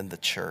 even within the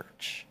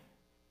church.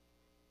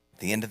 At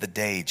the end of the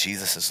day,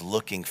 Jesus is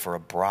looking for a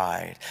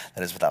bride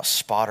that is without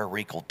spot or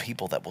wrinkle,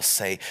 people that will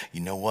say,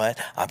 you know what?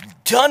 I'm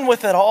done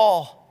with it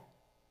all.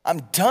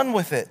 I'm done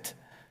with it.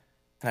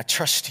 And I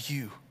trust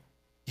you,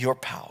 your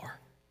power,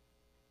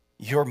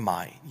 your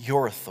might,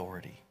 your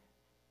authority,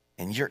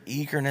 and your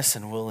eagerness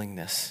and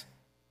willingness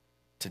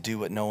to do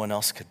what no one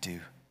else could do.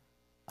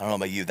 I don't know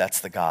about you, that's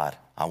the God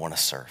I want to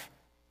serve.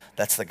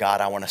 That's the God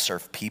I want to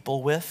serve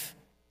people with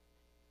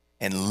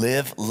and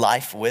live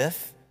life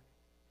with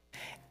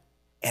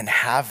and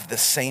have the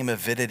same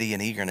avidity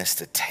and eagerness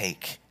to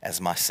take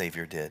as my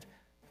Savior did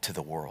to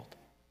the world,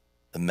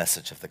 the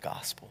message of the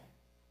gospel.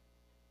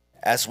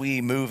 As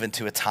we move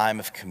into a time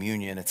of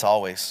communion, it's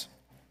always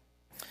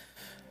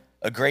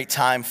a great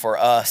time for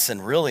us,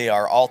 and really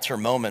our altar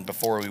moment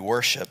before we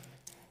worship,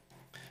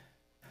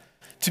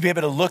 to be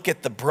able to look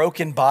at the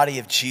broken body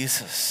of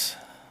Jesus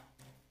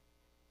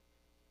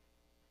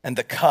and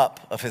the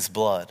cup of his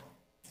blood.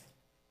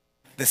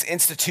 This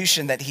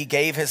institution that he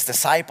gave his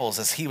disciples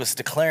as he was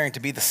declaring to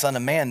be the Son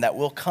of Man that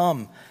will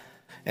come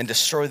and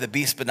destroy the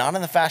beast, but not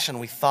in the fashion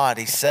we thought.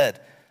 He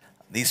said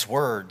these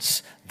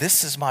words,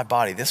 this is my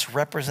body, this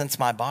represents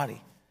my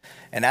body.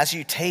 And as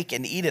you take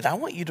and eat it, I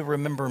want you to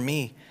remember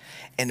me.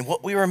 And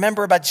what we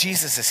remember about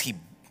Jesus is he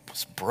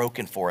was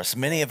broken for us.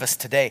 Many of us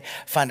today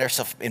find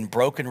ourselves in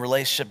broken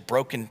relationships,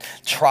 broken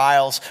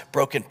trials,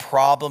 broken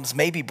problems,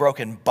 maybe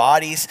broken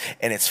bodies,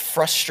 and it's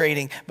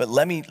frustrating. But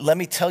let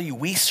me tell you,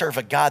 we serve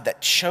a God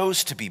that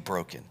chose to be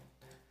broken,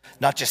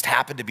 not just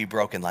happened to be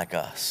broken like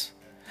us.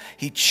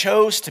 He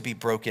chose to be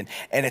broken,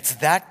 and it's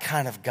that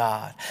kind of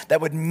God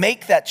that would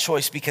make that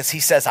choice because he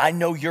says, I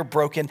know you're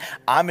broken.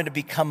 I'm going to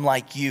become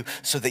like you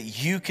so that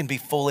you can be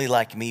fully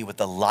like me with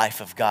the life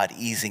of God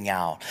easing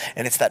out.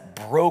 And it's that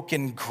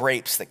broken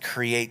grapes that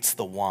creates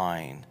the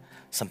wine,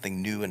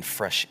 something new and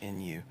fresh in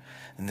you.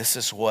 And this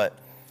is what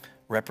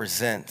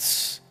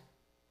represents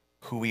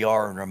who we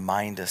are and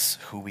remind us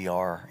who we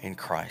are in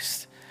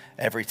Christ.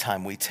 Every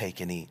time we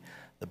take and eat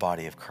the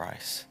body of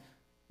Christ.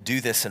 Do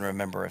this in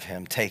remember of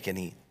him. Take and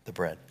eat the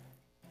bread.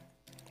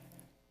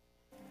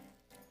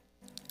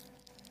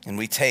 And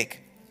we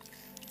take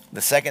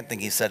the second thing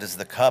he said is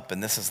the cup,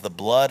 and this is the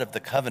blood of the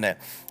covenant.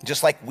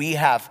 Just like we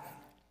have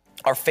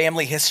our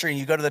family history, and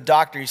you go to the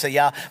doctor, you say,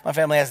 yeah, my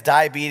family has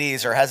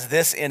diabetes or has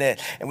this in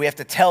it, and we have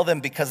to tell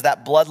them because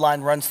that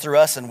bloodline runs through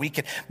us, and we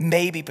could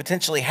maybe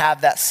potentially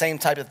have that same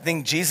type of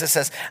thing. Jesus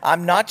says,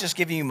 I'm not just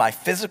giving you my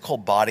physical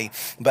body,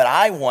 but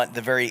I want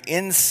the very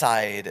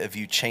inside of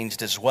you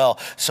changed as well.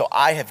 So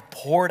I have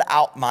poured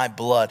out my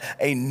blood,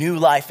 a new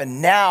life,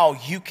 and now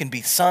you can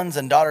be sons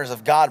and daughters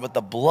of God with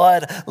the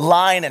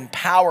bloodline and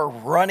power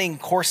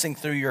coursing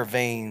through your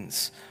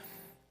veins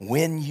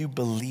when you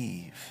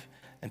believe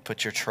and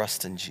put your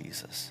trust in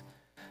Jesus.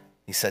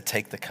 He said,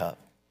 take the cup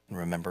and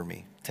remember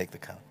me. Take the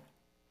cup.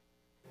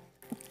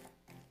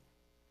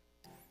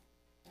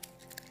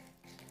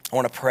 I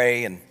want to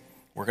pray, and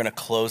we're going to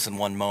close in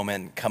one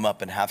moment and come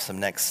up and have some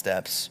next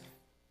steps.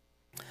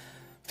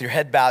 With your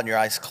head bowed and your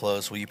eyes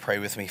closed, will you pray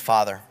with me?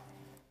 Father,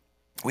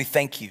 we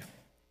thank you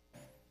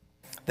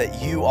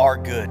that you are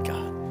good,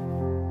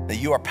 God, that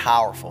you are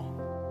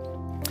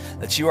powerful,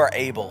 that you are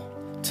able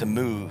to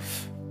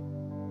move.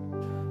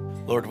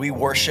 Lord, we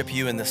worship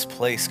you in this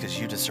place because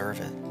you deserve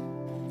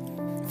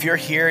it. If you're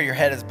here, your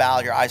head is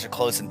bowed, your eyes are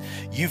closed, and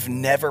you've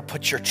never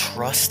put your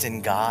trust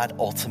in God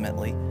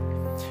ultimately,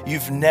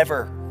 you've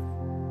never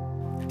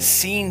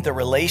seen the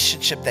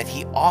relationship that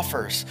he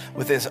offers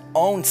with his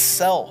own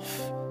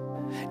self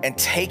and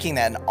taking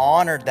that and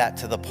honored that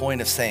to the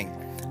point of saying,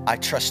 I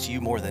trust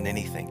you more than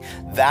anything.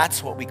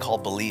 That's what we call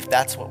belief.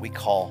 That's what we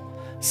call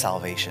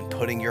salvation,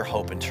 putting your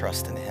hope and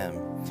trust in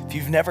him. If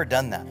you've never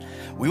done that,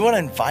 we want to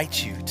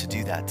invite you to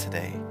do that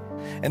today.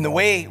 And the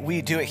way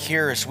we do it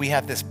here is we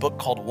have this book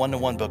called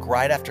One-to-One Book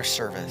right after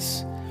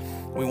service.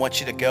 We want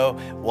you to go.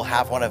 We'll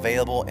have one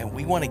available, and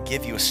we want to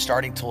give you a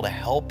starting tool to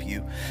help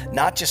you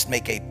not just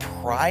make a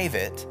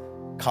private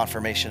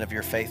confirmation of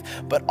your faith,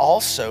 but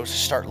also to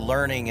start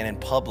learning and in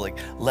public.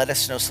 Let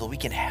us know so that we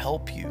can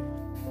help you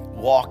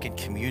walk in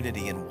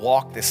community and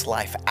walk this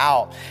life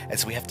out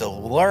as we have to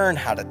learn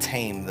how to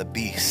tame the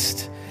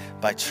beast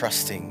by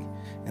trusting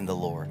in the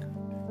Lord.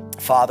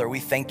 Father, we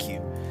thank you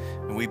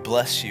and we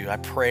bless you. I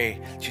pray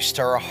that you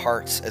stir our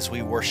hearts as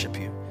we worship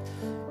you.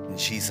 In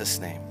Jesus'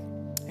 name,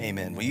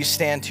 amen. Will you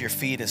stand to your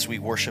feet as we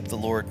worship the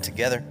Lord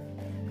together?